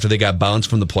said after they got bounced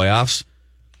from the playoffs,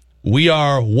 we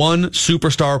are one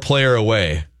superstar player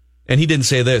away. And he didn't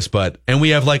say this, and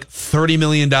we have like $30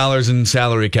 million in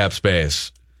salary cap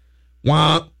space.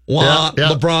 Wah, wah, yeah.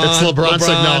 LeBron. It's LeBron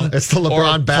signal. It's the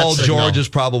LeBron bat Paul signal. George is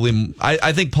probably,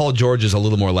 I think Paul George is a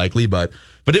little more likely, but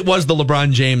it was the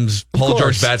LeBron James, Paul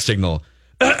George bat signal.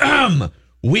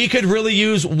 We could really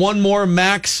use one more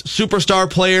max superstar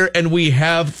player, and we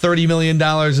have $30 million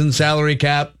in salary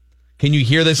cap. Can you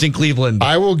hear this in Cleveland?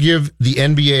 I will give the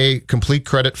NBA complete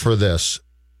credit for this.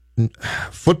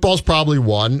 Football's probably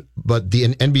one, but the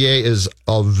NBA is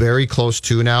a very close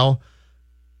to now.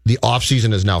 The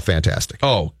offseason is now fantastic.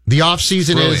 Oh, the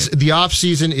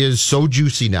offseason is so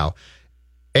juicy now.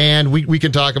 And we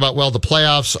can talk about, well, the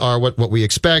playoffs are what we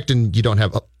expect, and you don't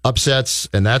have upsets,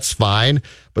 and that's fine.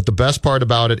 But the best part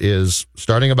about it is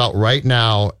starting about right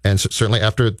now, and certainly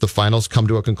after the finals come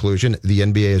to a conclusion, the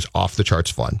NBA is off the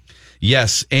charts fun.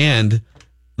 Yes, and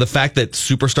the fact that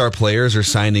superstar players are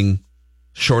signing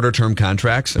shorter term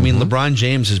contracts. I mean, LeBron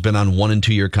James has been on 1 and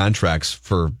 2 year contracts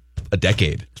for a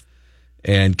decade.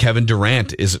 And Kevin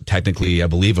Durant is technically, I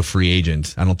believe, a free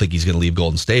agent. I don't think he's going to leave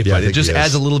Golden State, but it just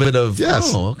adds a little bit of,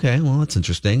 oh, okay, well, that's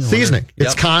interesting. Seasoning.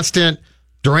 It's constant.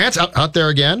 Durant's out there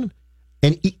again.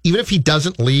 And even if he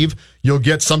doesn't leave, you'll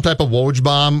get some type of Woj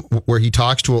bomb where he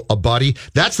talks to a buddy.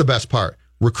 That's the best part,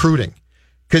 recruiting.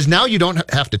 Because now you don't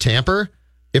have to tamper.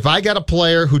 If I got a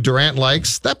player who Durant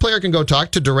likes, that player can go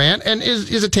talk to Durant. And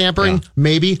is it tampering? Yeah.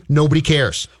 Maybe. Nobody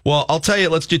cares. Well, I'll tell you,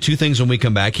 let's do two things when we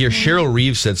come back here. Cheryl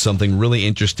Reeves said something really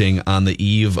interesting on the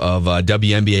eve of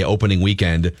WNBA opening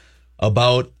weekend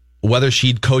about whether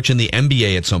she'd coach in the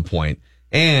NBA at some point.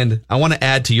 And I want to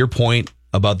add to your point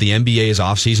about the NBA's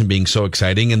offseason being so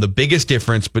exciting. And the biggest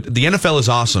difference, but the NFL is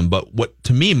awesome, but what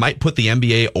to me might put the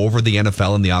NBA over the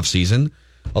NFL in the offseason,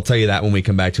 I'll tell you that when we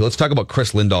come back to. Let's talk about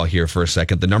Chris Lindahl here for a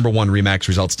second, the number one Remax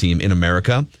results team in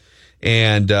America.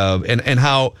 And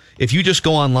how if you just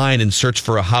go online and search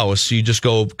for a house, you just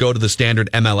go to the standard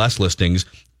MLS listings,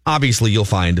 obviously you'll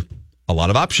find a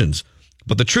lot of options.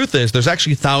 But the truth is there's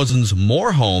actually thousands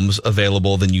more homes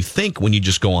available than you think when you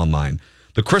just go online.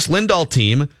 The Chris Lindahl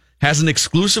team has an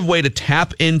exclusive way to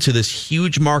tap into this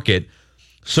huge market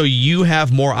so you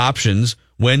have more options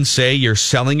when, say, you're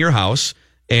selling your house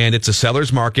and it's a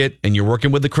seller's market and you're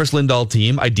working with the Chris Lindahl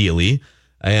team, ideally,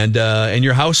 and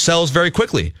your house sells very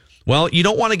quickly. Well, you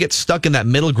don't want to get stuck in that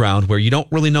middle ground where you don't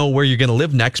really know where you're going to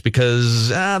live next because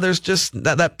there's just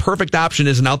that perfect option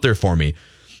isn't out there for me.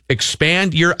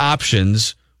 Expand your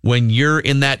options when you're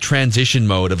in that transition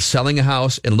mode of selling a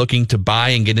house and looking to buy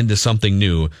and get into something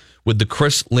new with the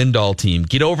Chris Lindahl team.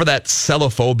 Get over that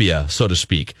sellophobia, so to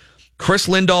speak.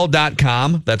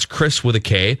 ChrisLindahl.com, that's Chris with a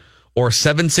K, or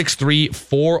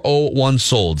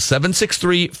 763-401-SOLD.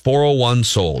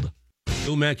 763-401-SOLD.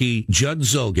 Bill Mackey, Judd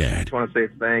Zulgad. I just want to say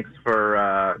thanks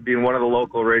for being one of the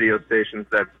local radio stations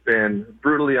that's been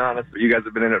brutally honest, but you guys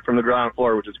have been in it from the ground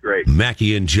floor, which is great.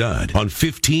 Mackey and Judd on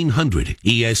 1500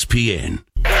 ESPN.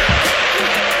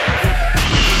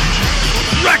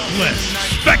 Reckless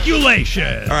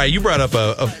speculation. All right, you brought up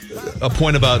a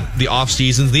point about the off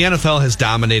seasons. The NFL has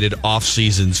dominated off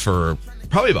seasons for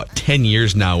probably about 10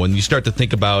 years now. When you start to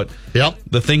think about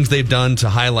the things they've done to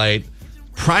highlight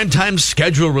primetime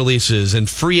schedule releases, and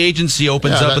free agency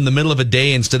opens up in the middle of a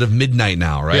day instead of midnight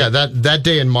now, right? Yeah, that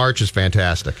day in March is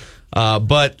fantastic.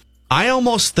 But I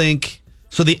almost think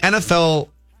so. The NFL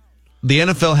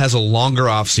has a longer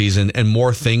off season and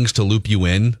more things to loop you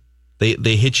in.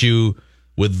 They hit you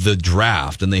with the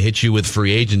draft, and they hit you with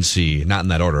free agency, not in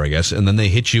that order, I guess, and then they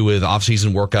hit you with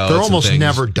off-season workouts. They're almost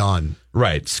never done.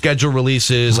 Right. Schedule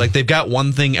releases. Like, they've got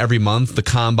one thing every month, the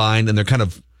Combine, and they're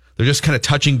just kind of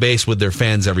touching base with their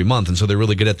fans every month, and so they're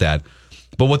really good at that.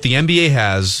 But what the NBA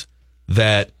has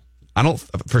that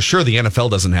for sure the NFL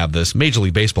doesn't have this. Major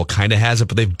League Baseball kind of has it,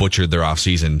 but they've butchered their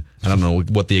offseason. I don't know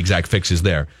what the exact fix is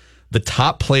there. The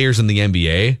top players in the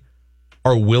NBA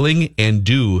are willing and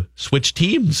do switch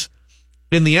teams.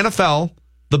 In the NFL,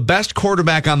 the best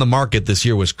quarterback on the market this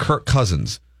year was Kirk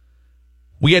Cousins.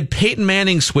 We had Peyton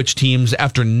Manning switch teams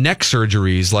after neck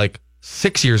surgeries like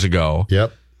 6 years ago.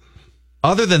 Yep.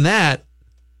 Other than that,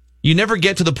 you never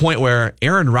get to the point where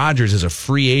Aaron Rodgers is a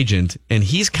free agent and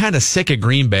he's kind of sick of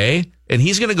Green Bay and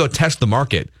he's going to go test the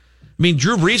market. I mean,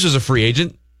 Drew Brees was a free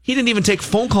agent. He didn't even take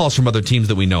phone calls from other teams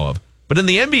that we know of. But in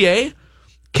the NBA,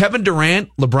 Kevin Durant,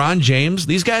 LeBron James,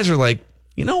 these guys are like,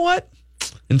 you know what?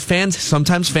 And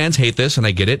sometimes fans hate this, and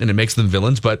I get it, and it makes them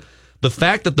villains. But the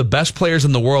fact that the best players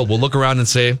in the world will look around and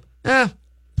say,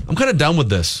 I'm kind of done with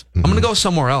this. I'm going to go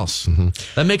somewhere else.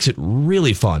 That makes it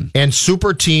really fun. And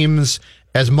super teams,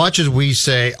 as much as we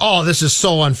say, oh, this is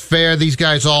so unfair, these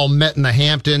guys all met in the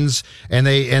Hamptons and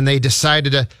they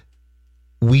decided to,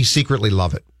 we secretly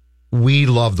love it. We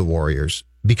love the Warriors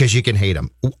because you can hate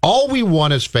them. All we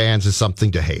want as fans is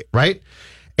something to hate, right?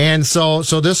 And so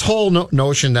this whole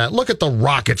notion that, look at the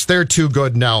Rockets, they're too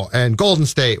good now, and Golden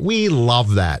State, we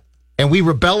love that. And we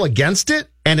rebel against it,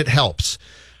 and it helps.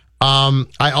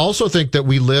 I also think that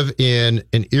we live in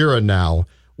an era now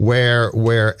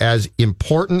where as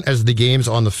important as the games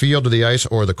on the field or the ice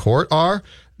or the court are,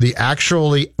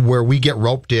 where we get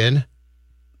roped in,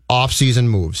 off-season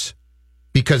moves.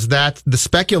 Because the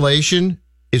speculation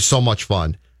is so much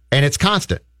fun, and it's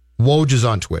constant. Woj is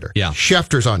on Twitter. Yeah.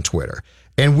 Schefter's on Twitter.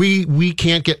 And we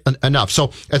can't get enough.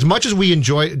 So as much as we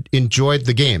enjoyed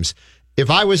the games, if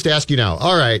I was to ask you now,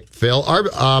 all right, Phil,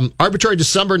 arbitrary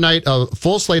December night, a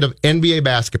full slate of NBA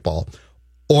basketball,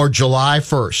 or July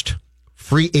 1st,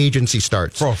 free agency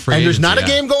starts. There's not a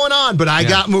game going on, but I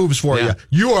got moves for you.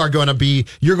 You're going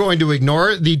to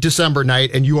ignore the December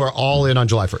night, and you are all in on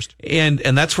July 1st.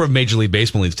 And that's where Major League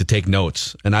Baseball needs to take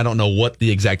notes. And I don't know what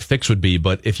the exact fix would be,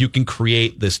 but if you can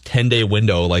create this 10-day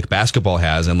window like basketball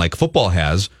has and like football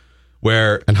has,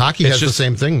 and hockey has the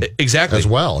same thing exactly as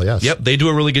well. Yes. Yep. They do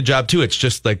a really good job too. It's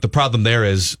just like the problem there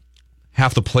is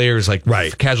half the players,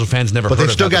 casual fans never heard of. But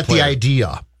they've still got the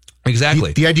idea.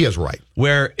 Exactly. The idea is right.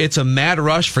 Where it's a mad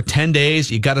rush for 10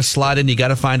 days. You got to slot in. You got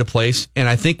to find a place. And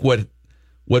I think what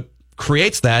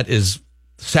creates that is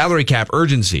salary cap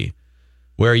urgency,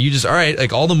 where you just, all right,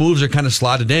 like all the moves are kind of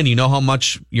slotted in. You know how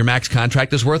much your max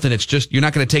contract is worth. And it's just, you're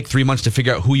not going to take 3 months to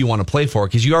figure out who you want to play for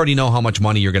because you already know how much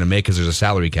money you're going to make because there's a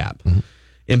salary cap. Mm-hmm.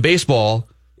 In baseball,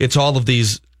 it's all of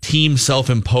these team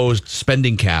self-imposed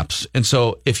spending caps. And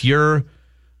so if you're,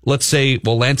 let's say,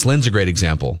 Lance Lynn's a great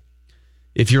example.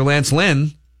 If you're Lance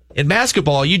Lynn, in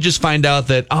basketball, you just find out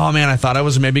that, oh man, I thought I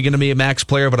was maybe going to be a max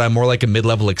player, but I'm more like a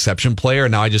mid-level exception player,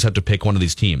 and now I just have to pick one of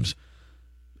these teams.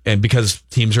 And because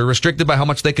teams are restricted by how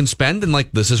much they can spend, and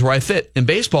like, this is where I fit. In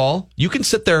baseball, you can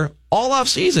sit there all off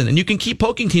season, and you can keep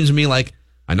poking teams and be like,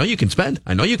 I know you can spend.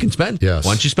 I know you can spend. Yes.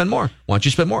 Why don't you spend more? Why don't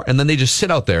you spend more? And then they just sit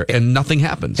out there, and nothing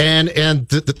happens. And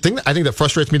the thing that I think that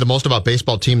frustrates me the most about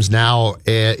baseball teams now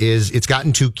is it's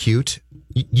gotten too cute.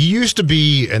 You used to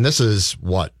be, and this is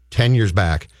 10 years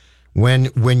back,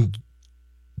 when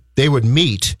they would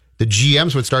meet, the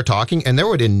GMs would start talking, and there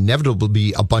would inevitably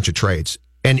be a bunch of trades.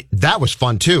 And that was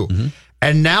fun too. Mm-hmm.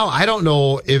 And now I don't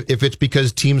know if it's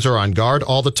because teams are on guard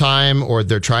all the time, or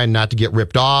they're trying not to get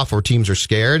ripped off, or teams are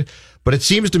scared. But it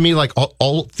seems to me like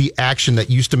all the action that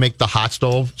used to make the hot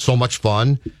stove so much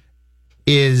fun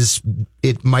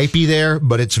it might be there,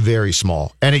 but it's very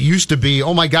small. And it used to be,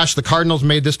 oh my gosh, the Cardinals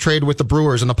made this trade with the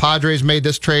Brewers and the Padres made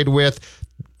this trade with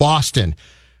Boston.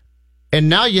 And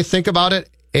now you think about it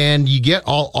and you get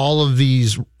all of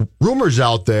these rumors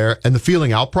out there and the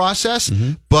feeling out process.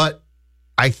 Mm-hmm. But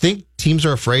I think teams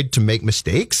are afraid to make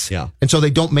mistakes. Yeah. And so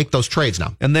they don't make those trades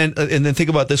now. And then think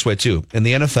about it this way too. In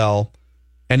the NFL,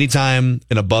 anytime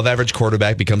an above-average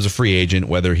quarterback becomes a free agent,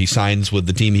 whether he signs with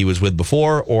the team he was with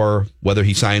before or whether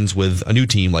he signs with a new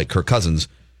team like Kirk Cousins,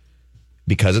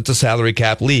 because it's a salary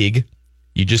cap league,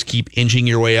 you just keep inching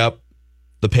your way up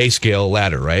the pay scale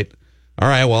ladder, right? All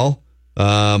right, well,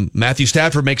 Matthew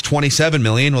Stafford makes $27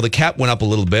 million. Well, the cap went up a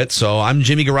little bit, so I'm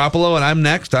Jimmy Garoppolo, and I'm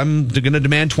next. I'm going to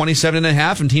demand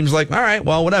 $27.5, and teams like, all right,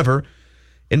 well, whatever.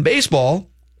 In baseball,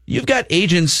 you've got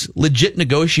agents legit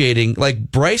negotiating.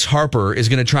 Like Bryce Harper is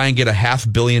going to try and get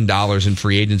 $500 million in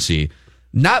free agency,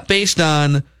 not based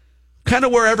on kind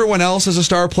of where everyone else as a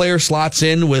star player slots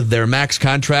in with their max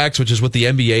contracts, which is what the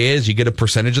NBA is. You get a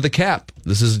percentage of the cap.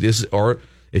 Or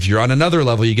if you're on another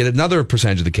level, you get another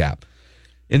percentage of the cap.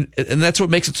 And that's what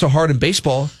makes it so hard in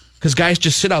baseball, because guys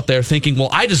just sit out there thinking, well,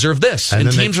 I deserve this.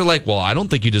 And teams are like, well, I don't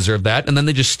think you deserve that. And then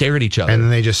they just stare at each other. And then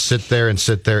they just sit there.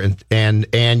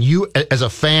 And you, as a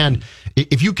fan,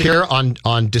 if you care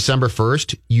on December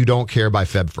 1st, you don't care by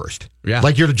Feb 1st. Yeah.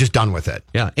 Like you're just done with it.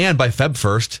 Yeah. And by Feb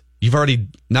 1st,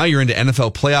 now you're into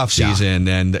NFL playoff season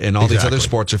and all these other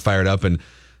sports are fired up. And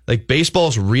like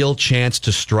baseball's real chance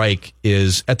to strike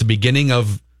is at the beginning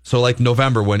of, so like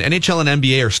November, when NHL and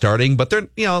NBA are starting, but they're,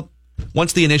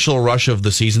 once the initial rush of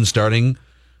the season starting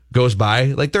goes by,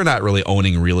 like they're not really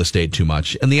owning real estate too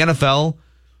much. And the NFL,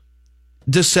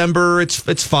 December,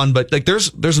 it's fun, but like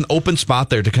there's an open spot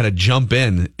there to kind of jump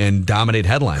in and dominate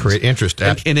headlines, create interest.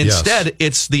 And instead,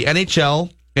 it's the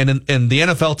NHL and the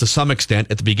NFL to some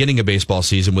extent at the beginning of baseball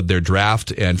season with their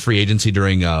draft and free agency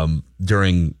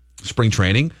during spring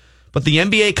training. But the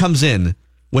NBA comes in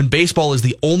when baseball is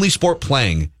the only sport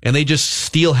playing and they just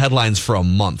steal headlines for a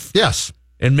month. Yes.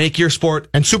 And make your sport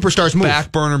and superstars move.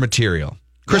 Back burner material.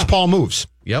 Chris Paul moves.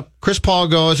 Yep. Chris Paul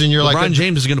goes and you're LeBron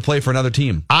James is going to play for another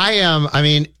team.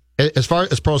 As far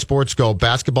as pro sports go,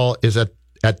 basketball is at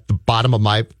the bottom of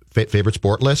my favorite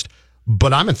sport list,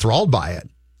 but I'm enthralled by it.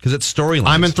 Because it's storylines.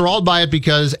 I'm enthralled by it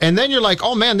because, and then you're like,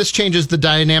 oh man, this changes the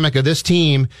dynamic of this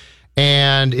team.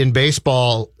 And in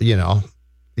baseball, you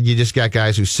just got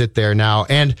guys who sit there now.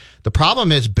 And the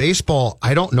problem is baseball,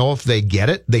 I don't know if they get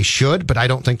it. They should, but I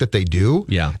don't think that they do.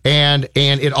 Yeah. And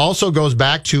it also goes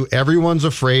back to everyone's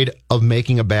afraid of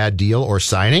making a bad deal or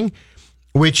signing,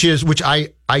 which I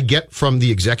get from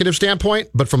the executive standpoint,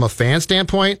 but from a fan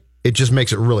standpoint, it just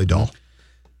makes it really dull.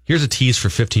 Here's a tease for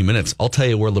 15 minutes. I'll tell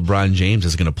you where LeBron James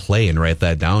is going to play and write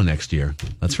that down next year.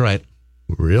 That's right.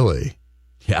 Really?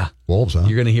 Yeah. Wolves, huh?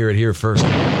 You're going to hear it here first.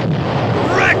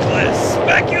 Reckless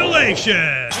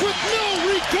speculation. With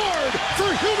no regard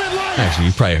for human life.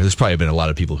 Actually, there's probably been a lot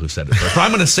of people who said it first. But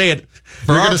I'm going to say it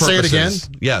for You're our going to say it again?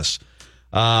 Yes.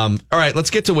 All right,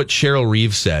 let's get to what Cheryl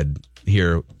Reeves said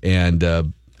here.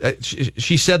 And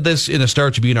she said this in a Star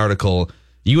Tribune article.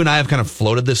 You and I have kind of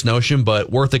floated this notion,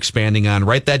 but worth expanding on.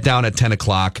 Write that down at 10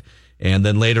 o'clock. And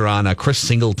then later on, Chris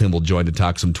Singleton will join to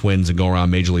talk some Twins and go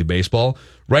around Major League Baseball.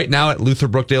 Right now at Luther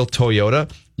Brookdale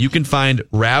Toyota, you can find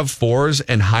RAV4s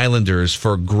and Highlanders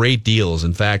for great deals.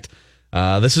 In fact,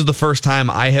 this is the first time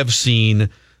I have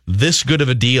seen this good of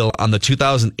a deal on the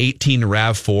 2018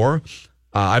 RAV4.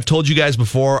 I've told you guys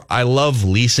before, I love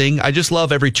leasing. I just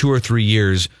love every 2 or 3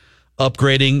 years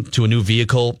upgrading to a new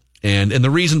vehicle. And the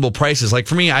reasonable prices, like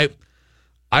for me, I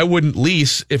wouldn't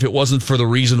lease if it wasn't for the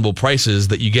reasonable prices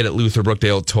that you get at Luther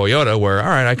Brookdale Toyota, where, all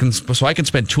right, I can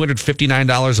spend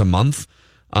 $259 a month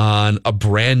on a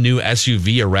brand new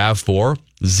SUV, a RAV4,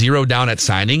 0 down at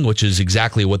signing, which is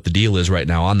exactly what the deal is right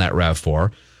now on that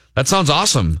RAV4. That sounds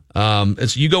awesome.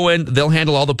 You go in, they'll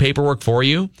handle all the paperwork for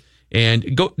you,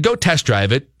 and go test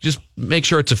drive it. Just make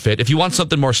sure it's a fit. If you want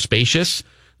something more spacious,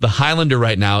 the Highlander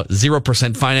right now,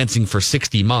 0% financing for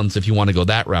 60 months if you want to go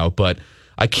that route. But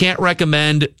I can't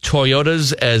recommend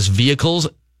Toyotas as vehicles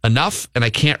enough, and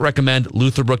I can't recommend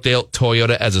Luther Brookdale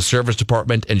Toyota as a service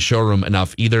department and showroom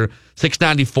enough either.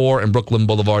 694 and Brooklyn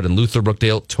Boulevard and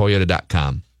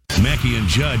LutherBrookdaleToyota.com. Mackie and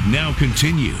Judd now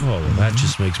continue. Oh, well, that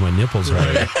just makes my nipples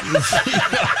hard.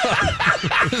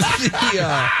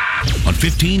 On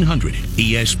 1500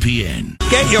 ESPN.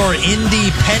 Get your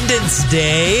Independence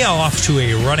Day off to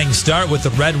a running start with the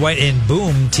Red, White, and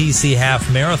Boom TC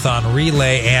Half Marathon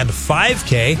Relay and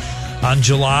 5K on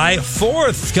July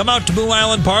 4th. Come out to Boom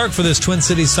Island Park for this Twin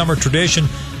Cities summer tradition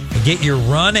and get your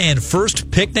run and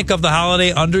first picnic of the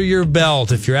holiday under your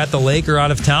belt. If you're at the lake or out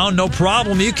of town, no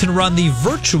problem. You can run the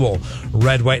virtual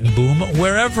Red, White, and Boom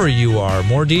wherever you are.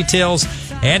 More details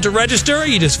and to register,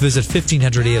 you just visit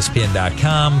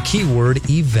 1500ESPN.com, keyword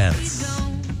events.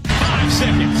 5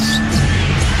 seconds.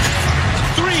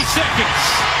 3 seconds.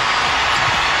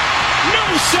 No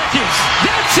seconds.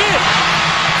 That's it.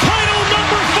 Title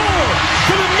number 4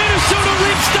 for the Minnesota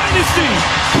Lynx dynasty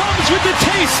comes with the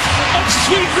taste of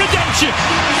sweet redemption.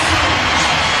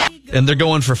 And they're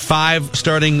going for 5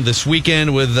 starting this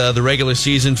weekend with the regular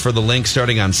season for the Lynx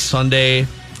starting on Sunday.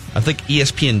 I think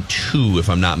ESPN 2, if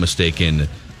I'm not mistaken,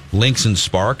 Lynx and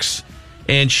Sparks.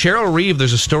 And Cheryl Reeve,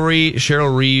 there's a story.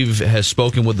 Cheryl Reeve has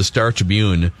spoken with the Star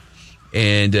Tribune,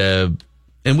 and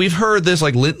we've heard this,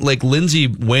 like Lindsay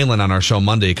Whalen on our show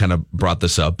Monday kind of brought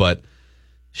this up, but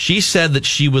she said that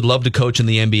she would love to coach in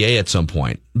the NBA at some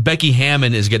point. Becky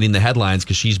Hammon is getting the headlines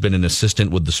because she's been an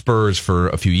assistant with the Spurs for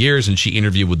a few years, and she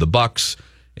interviewed with the Bucks,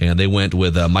 and they went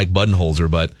with Mike Budenholzer.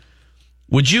 But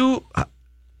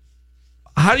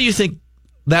how do you think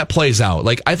that plays out?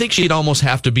 Like, I think she'd almost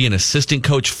have to be an assistant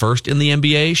coach first in the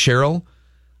NBA, Cheryl.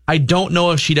 I don't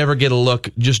know if she'd ever get a look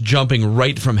just jumping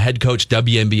right from head coach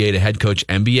WNBA to head coach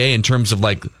NBA in terms of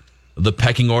like the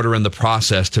pecking order and the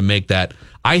process to make that.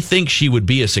 I think she would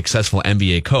be a successful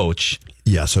NBA coach.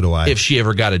 Yeah, so do I. If she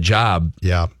ever got a job.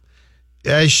 Yeah.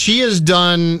 She has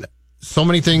done so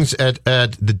many things at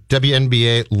the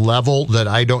WNBA level that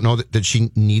I don't know that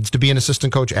she needs to be an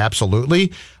assistant coach.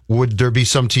 Absolutely. Would there be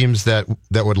some teams that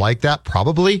would like that?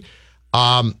 Probably.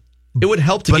 It would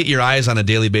help to get your eyes on a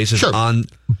daily basis on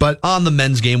the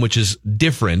men's game, which is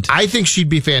different. I think she'd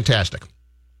be fantastic.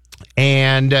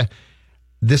 And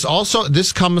this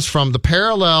comes from the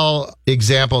parallel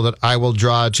example that I will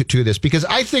draw to this, because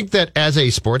I think that as a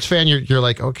sports fan, you're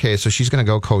like, okay, so she's going to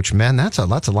go coach men. That's a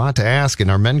lot to ask.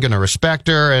 And are men going to respect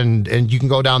her? And you can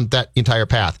go down that entire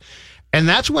path. And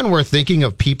that's when we're thinking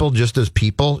of people just as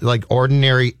people, like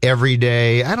ordinary,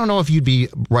 everyday. I don't know if you'd be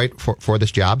right for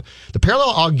this job. The parallel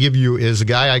I'll give you is a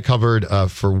guy I covered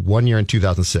for 1 year in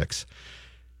 2006,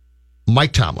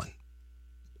 Mike Tomlin.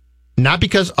 Not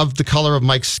because of the color of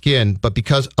Mike's skin, but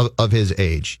because of his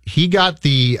age. He got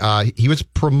he was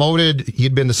promoted. He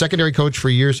had been the secondary coach for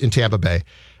years in Tampa Bay.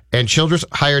 And Childress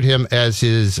hired him as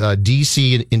his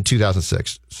DC in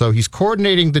 2006. So he's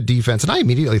coordinating the defense. And I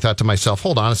immediately thought to myself,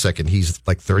 hold on a second. He's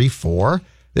like 34.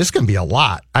 This can be a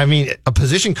lot. I mean, a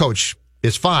position coach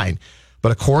is fine,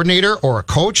 but a coordinator or a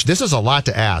coach, this is a lot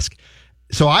to ask.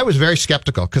 So I was very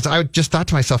skeptical because I just thought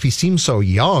to myself, he seems so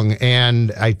young.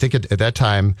 And I think at that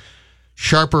time,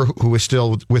 Sharper, who was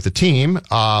still with the team,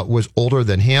 was older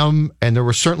than him. And there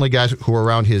were certainly guys who were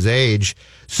around his age.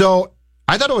 So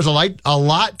I thought it was a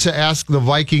lot to ask the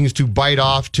Vikings to bite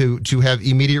off, to have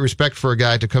immediate respect for a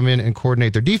guy to come in and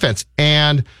coordinate their defense.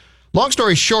 And long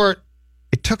story short,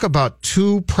 it took about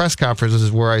 2 press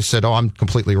conferences where I said, oh, I'm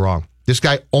completely wrong. This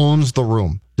guy owns the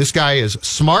room. This guy is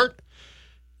smart,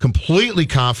 completely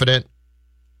confident,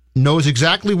 knows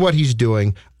exactly what he's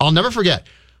doing. I'll never forget.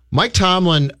 Mike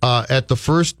Tomlin, at the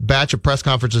first batch of press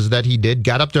conferences that he did,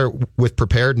 got up there with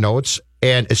prepared notes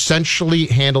and essentially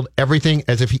handled everything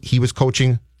as if he was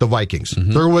coaching the Vikings.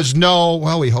 Mm-hmm. There was no,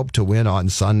 well, we hope to win on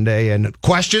Sunday and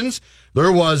questions.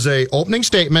 There was a opening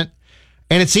statement,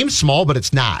 and it seems small, but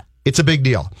it's not. It's a big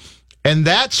deal. And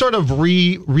that sort of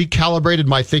recalibrated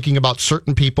my thinking about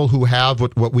certain people who have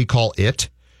what we call it.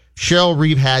 Cheryl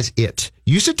Reeve has it.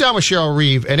 You sit down with Cheryl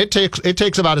Reeve, and it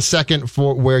takes about a second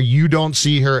for where you don't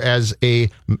see her as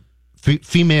a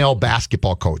female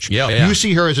basketball coach. Yeah. You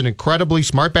see her as an incredibly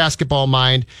smart basketball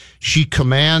mind. She's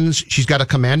got a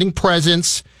commanding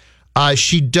presence.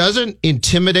 She doesn't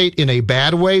intimidate in a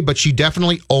bad way, but she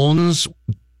definitely owns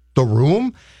the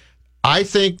room. I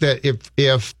think that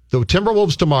if the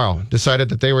Timberwolves tomorrow decided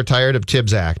that they were tired of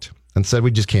Tibbs Act and said, we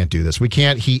just can't do this. We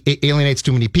can't. He alienates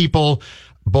too many people,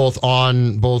 both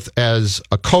as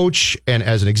a coach and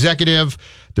as an executive.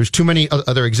 There's too many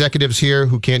other executives here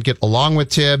who can't get along with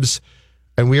Tibbs,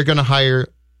 and we are going to hire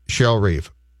Cheryl Reeve.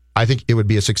 I think it would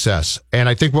be a success. And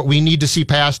I think what we need to see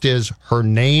past is her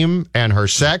name and her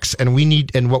sex, and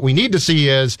what we need to see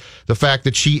is the fact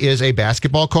that she is a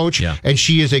basketball coach, and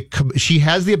she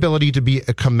has the ability to be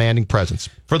a commanding presence.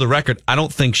 For the record, I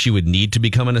don't think she would need to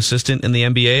become an assistant in the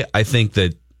NBA. I think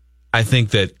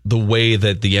that the way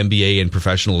that the NBA and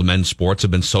professional men's sports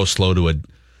have been so slow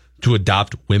to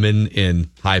adopt women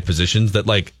in high positions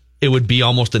that it would be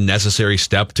almost a necessary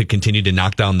step to continue to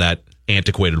knock down that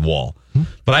antiquated wall.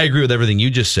 But I agree with everything you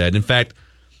just said. In fact,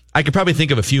 I could probably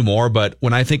think of a few more, but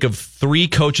when I think of 3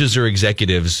 coaches or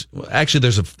executives, actually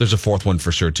there's a fourth one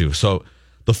for sure too. So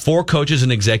the 4 coaches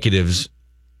and executives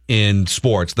in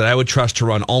sports that I would trust to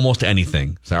run almost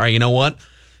anything. So, all right, you know what?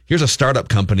 Here's a startup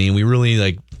company and we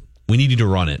really we need you to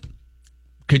run it.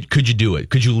 Could you do it?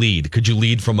 Could you lead? Could you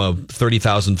lead from a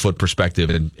 30,000 foot perspective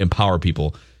and empower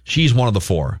people? She's one of the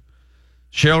 4.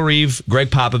 Cheryl Reeve, Greg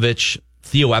Popovich,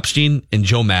 Theo Epstein, and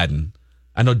Joe Madden.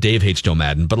 I know Dave hates Joe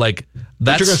Madden, but that's...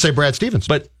 But you're going to say Brad Stevens.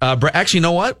 But actually, you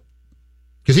know what?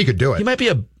 Because he could do it. He might be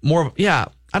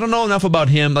I don't know enough about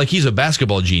him. He's a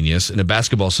basketball genius and a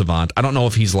basketball savant. I don't know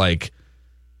if he's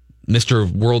Mr.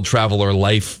 World Traveler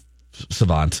Life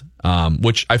savant,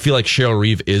 which I feel like Cheryl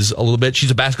Reeve is a little bit.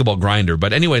 She's a basketball grinder.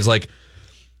 But anyways,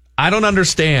 I don't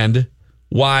understand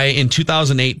why in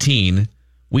 2018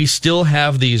 we still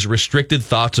have these restricted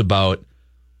thoughts about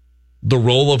the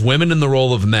role of women and the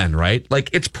role of men, right?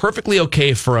 It's perfectly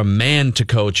okay for a man to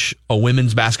coach a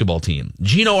women's basketball team.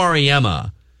 Gino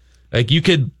Auriemma, you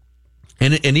could,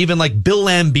 and even Bill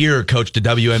Laimbeer coached a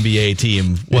WNBA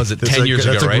team, was it 10 years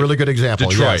ago, right? That's a really good example.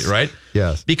 Detroit, yes. Right?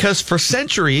 Yes. Because for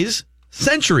centuries,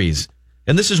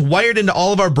 and this is wired into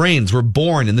all of our brains. We're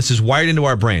born, and this is wired into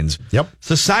our brains. Yep.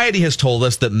 Society has told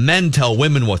us that men tell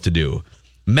women what to do.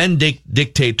 Men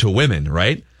dictate to women,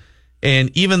 right?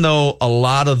 And even though a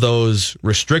lot of those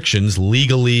restrictions,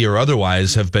 legally or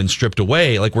otherwise, have been stripped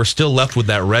away, we're still left with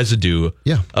that residue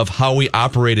of how we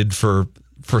operated for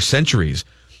centuries.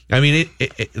 I mean,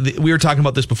 we were talking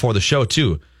about this before the show,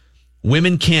 too.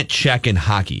 Women can't check in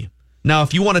hockey. Now,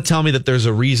 if you want to tell me that there's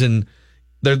a reason,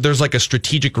 there's a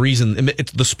strategic reason,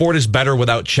 the sport is better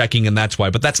without checking, and that's why.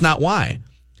 But that's not why.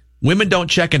 Women don't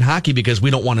check in hockey because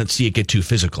we don't want to see it get too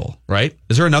physical, right?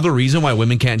 Is there another reason why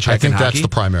women can't check in hockey? I think that's the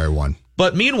primary one.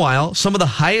 But meanwhile, some of the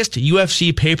highest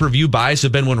UFC pay-per-view buys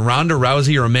have been when Ronda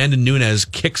Rousey or Amanda Nunes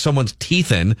kick someone's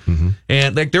teeth in. Mm-hmm.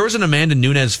 And there was an Amanda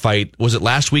Nunes fight, was it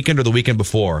last weekend or the weekend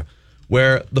before,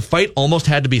 where the fight almost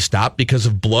had to be stopped because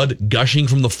of blood gushing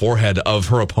from the forehead of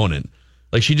her opponent.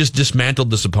 She just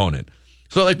dismantled this opponent.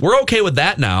 So like we're okay with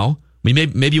that now. We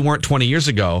maybe weren't 20 years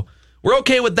ago. We're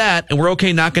okay with that, and we're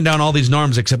okay knocking down all these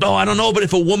norms. Except, I don't know, but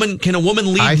if a woman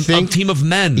lead a team of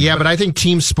men? Yeah, but I think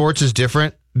team sports is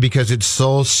different because it's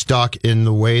so stuck in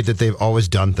the way that they've always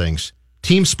done things.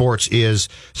 Team sports is.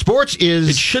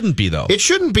 It shouldn't be though. It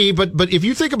shouldn't be, but if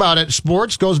you think about it,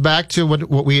 sports goes back to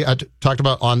what we talked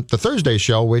about on the Thursday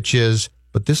show, which is,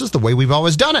 but this is the way we've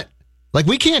always done it. Like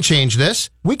we can't change this.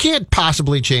 We can't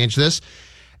possibly change this.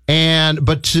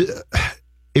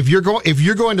 If you're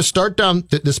going to start down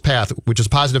this path, which is a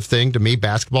positive thing to me,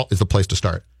 basketball is the place to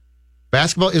start.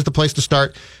 Basketball is the place to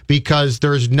start because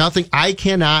there's nothing. I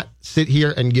cannot sit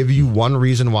here and give you one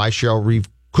reason why Cheryl Reeve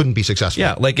couldn't be successful.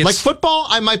 Yeah, like football,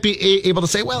 I might be able to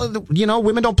say, well,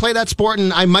 women don't play that sport,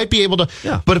 and I might be able to.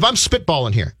 Yeah. But if I'm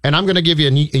spitballing here, and I'm going to give you,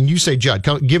 and you say, Judd,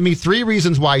 give me 3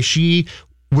 reasons why she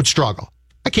would struggle.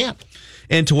 I can't.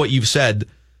 And to what you've said,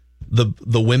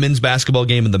 the women's basketball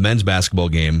game and the men's basketball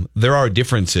game, there are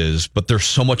differences, but they're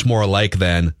so much more alike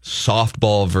than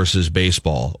softball versus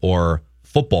baseball or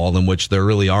football, in which there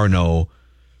really are no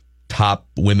top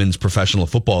women's professional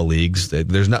football leagues.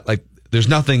 There's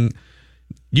nothing.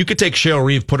 You could take Cheryl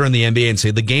Reeve, put her in the NBA, and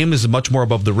say the game is much more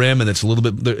above the rim, and it's a little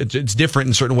bit. It's different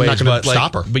in certain ways. Not going to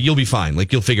stop her, but you'll be fine.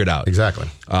 Like you'll figure it out. Exactly.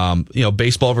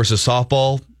 Baseball versus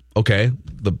softball. Okay,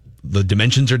 the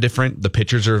dimensions are different. The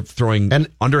pitchers are throwing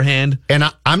underhand. And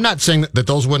I'm not saying that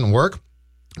those wouldn't work,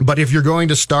 but if you're going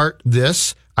to start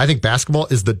this, I think basketball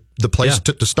is the place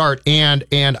to start. And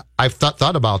I've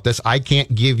thought about this. I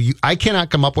cannot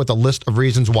come up with a list of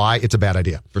reasons why it's a bad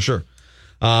idea. For sure.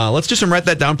 Let's do some write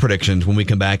that down predictions when we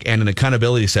come back, and an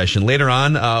accountability session later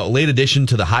on. Late addition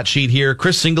to the hot sheet here.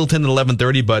 Chris Singleton at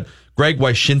 11:30, but Greg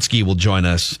Wyshynski will join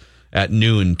us at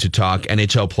noon to talk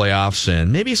NHL playoffs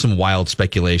and maybe some wild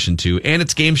speculation too. And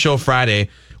it's Game Show Friday.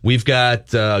 We've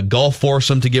got golf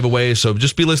foursome to give away, so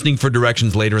just be listening for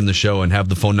directions later in the show and have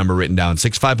the phone number written down,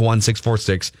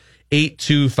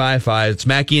 651-646-8255. It's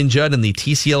Mackie and Judd in the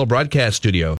TCL broadcast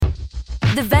studio.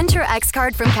 The Venture X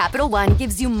card from Capital One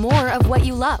gives you more of what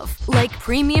you love, like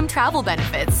premium travel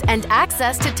benefits and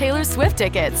access to Taylor Swift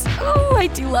tickets. Oh, I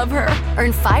do love her.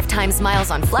 Earn 5 times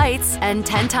miles on flights and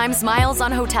 10 times miles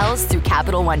on hotels through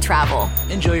Capital One Travel.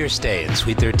 Enjoy your stay in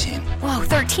Suite 13. Whoa,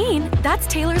 13? That's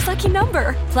Taylor's lucky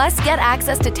number. Plus, get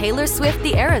access to Taylor Swift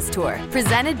The Eras Tour,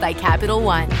 presented by Capital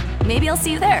One. Maybe I'll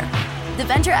see you there. The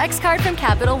Venture X card from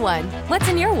Capital One. What's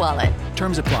in your wallet?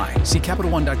 Terms apply. See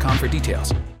CapitalOne.com for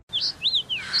details.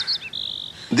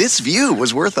 This view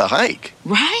was worth a hike.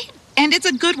 Right? And it's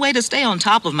a good way to stay on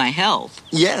top of my health.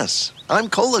 Yes. I'm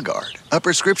Cologuard, a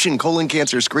prescription colon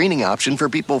cancer screening option for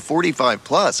people 45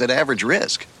 plus at average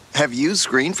risk. Have you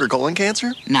screened for colon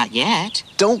cancer? Not yet.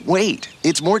 Don't wait.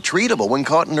 It's more treatable when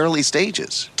caught in early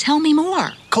stages. Tell me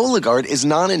more. Cologuard is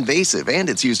non-invasive and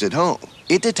it's used at home.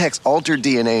 It detects altered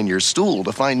DNA in your stool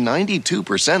to find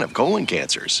 92% of colon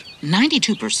cancers.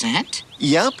 92%?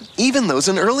 Yep, even those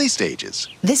in early stages.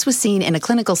 This was seen in a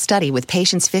clinical study with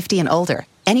patients 50 and older.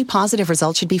 Any positive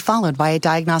result should be followed by a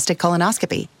diagnostic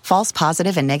colonoscopy. False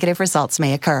positive and negative results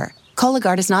may occur.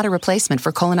 Cologuard is not a replacement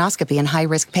for colonoscopy in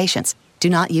high-risk patients. Do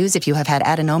not use if you have had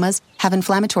adenomas, have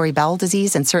inflammatory bowel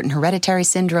disease and certain hereditary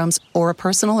syndromes, or a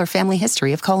personal or family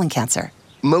history of colon cancer.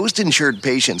 Most insured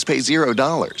patients pay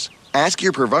 $0. Ask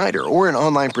your provider or an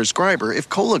online prescriber if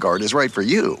Cologuard is right for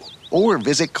you, or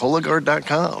visit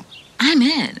Cologuard.com. I'm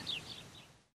in.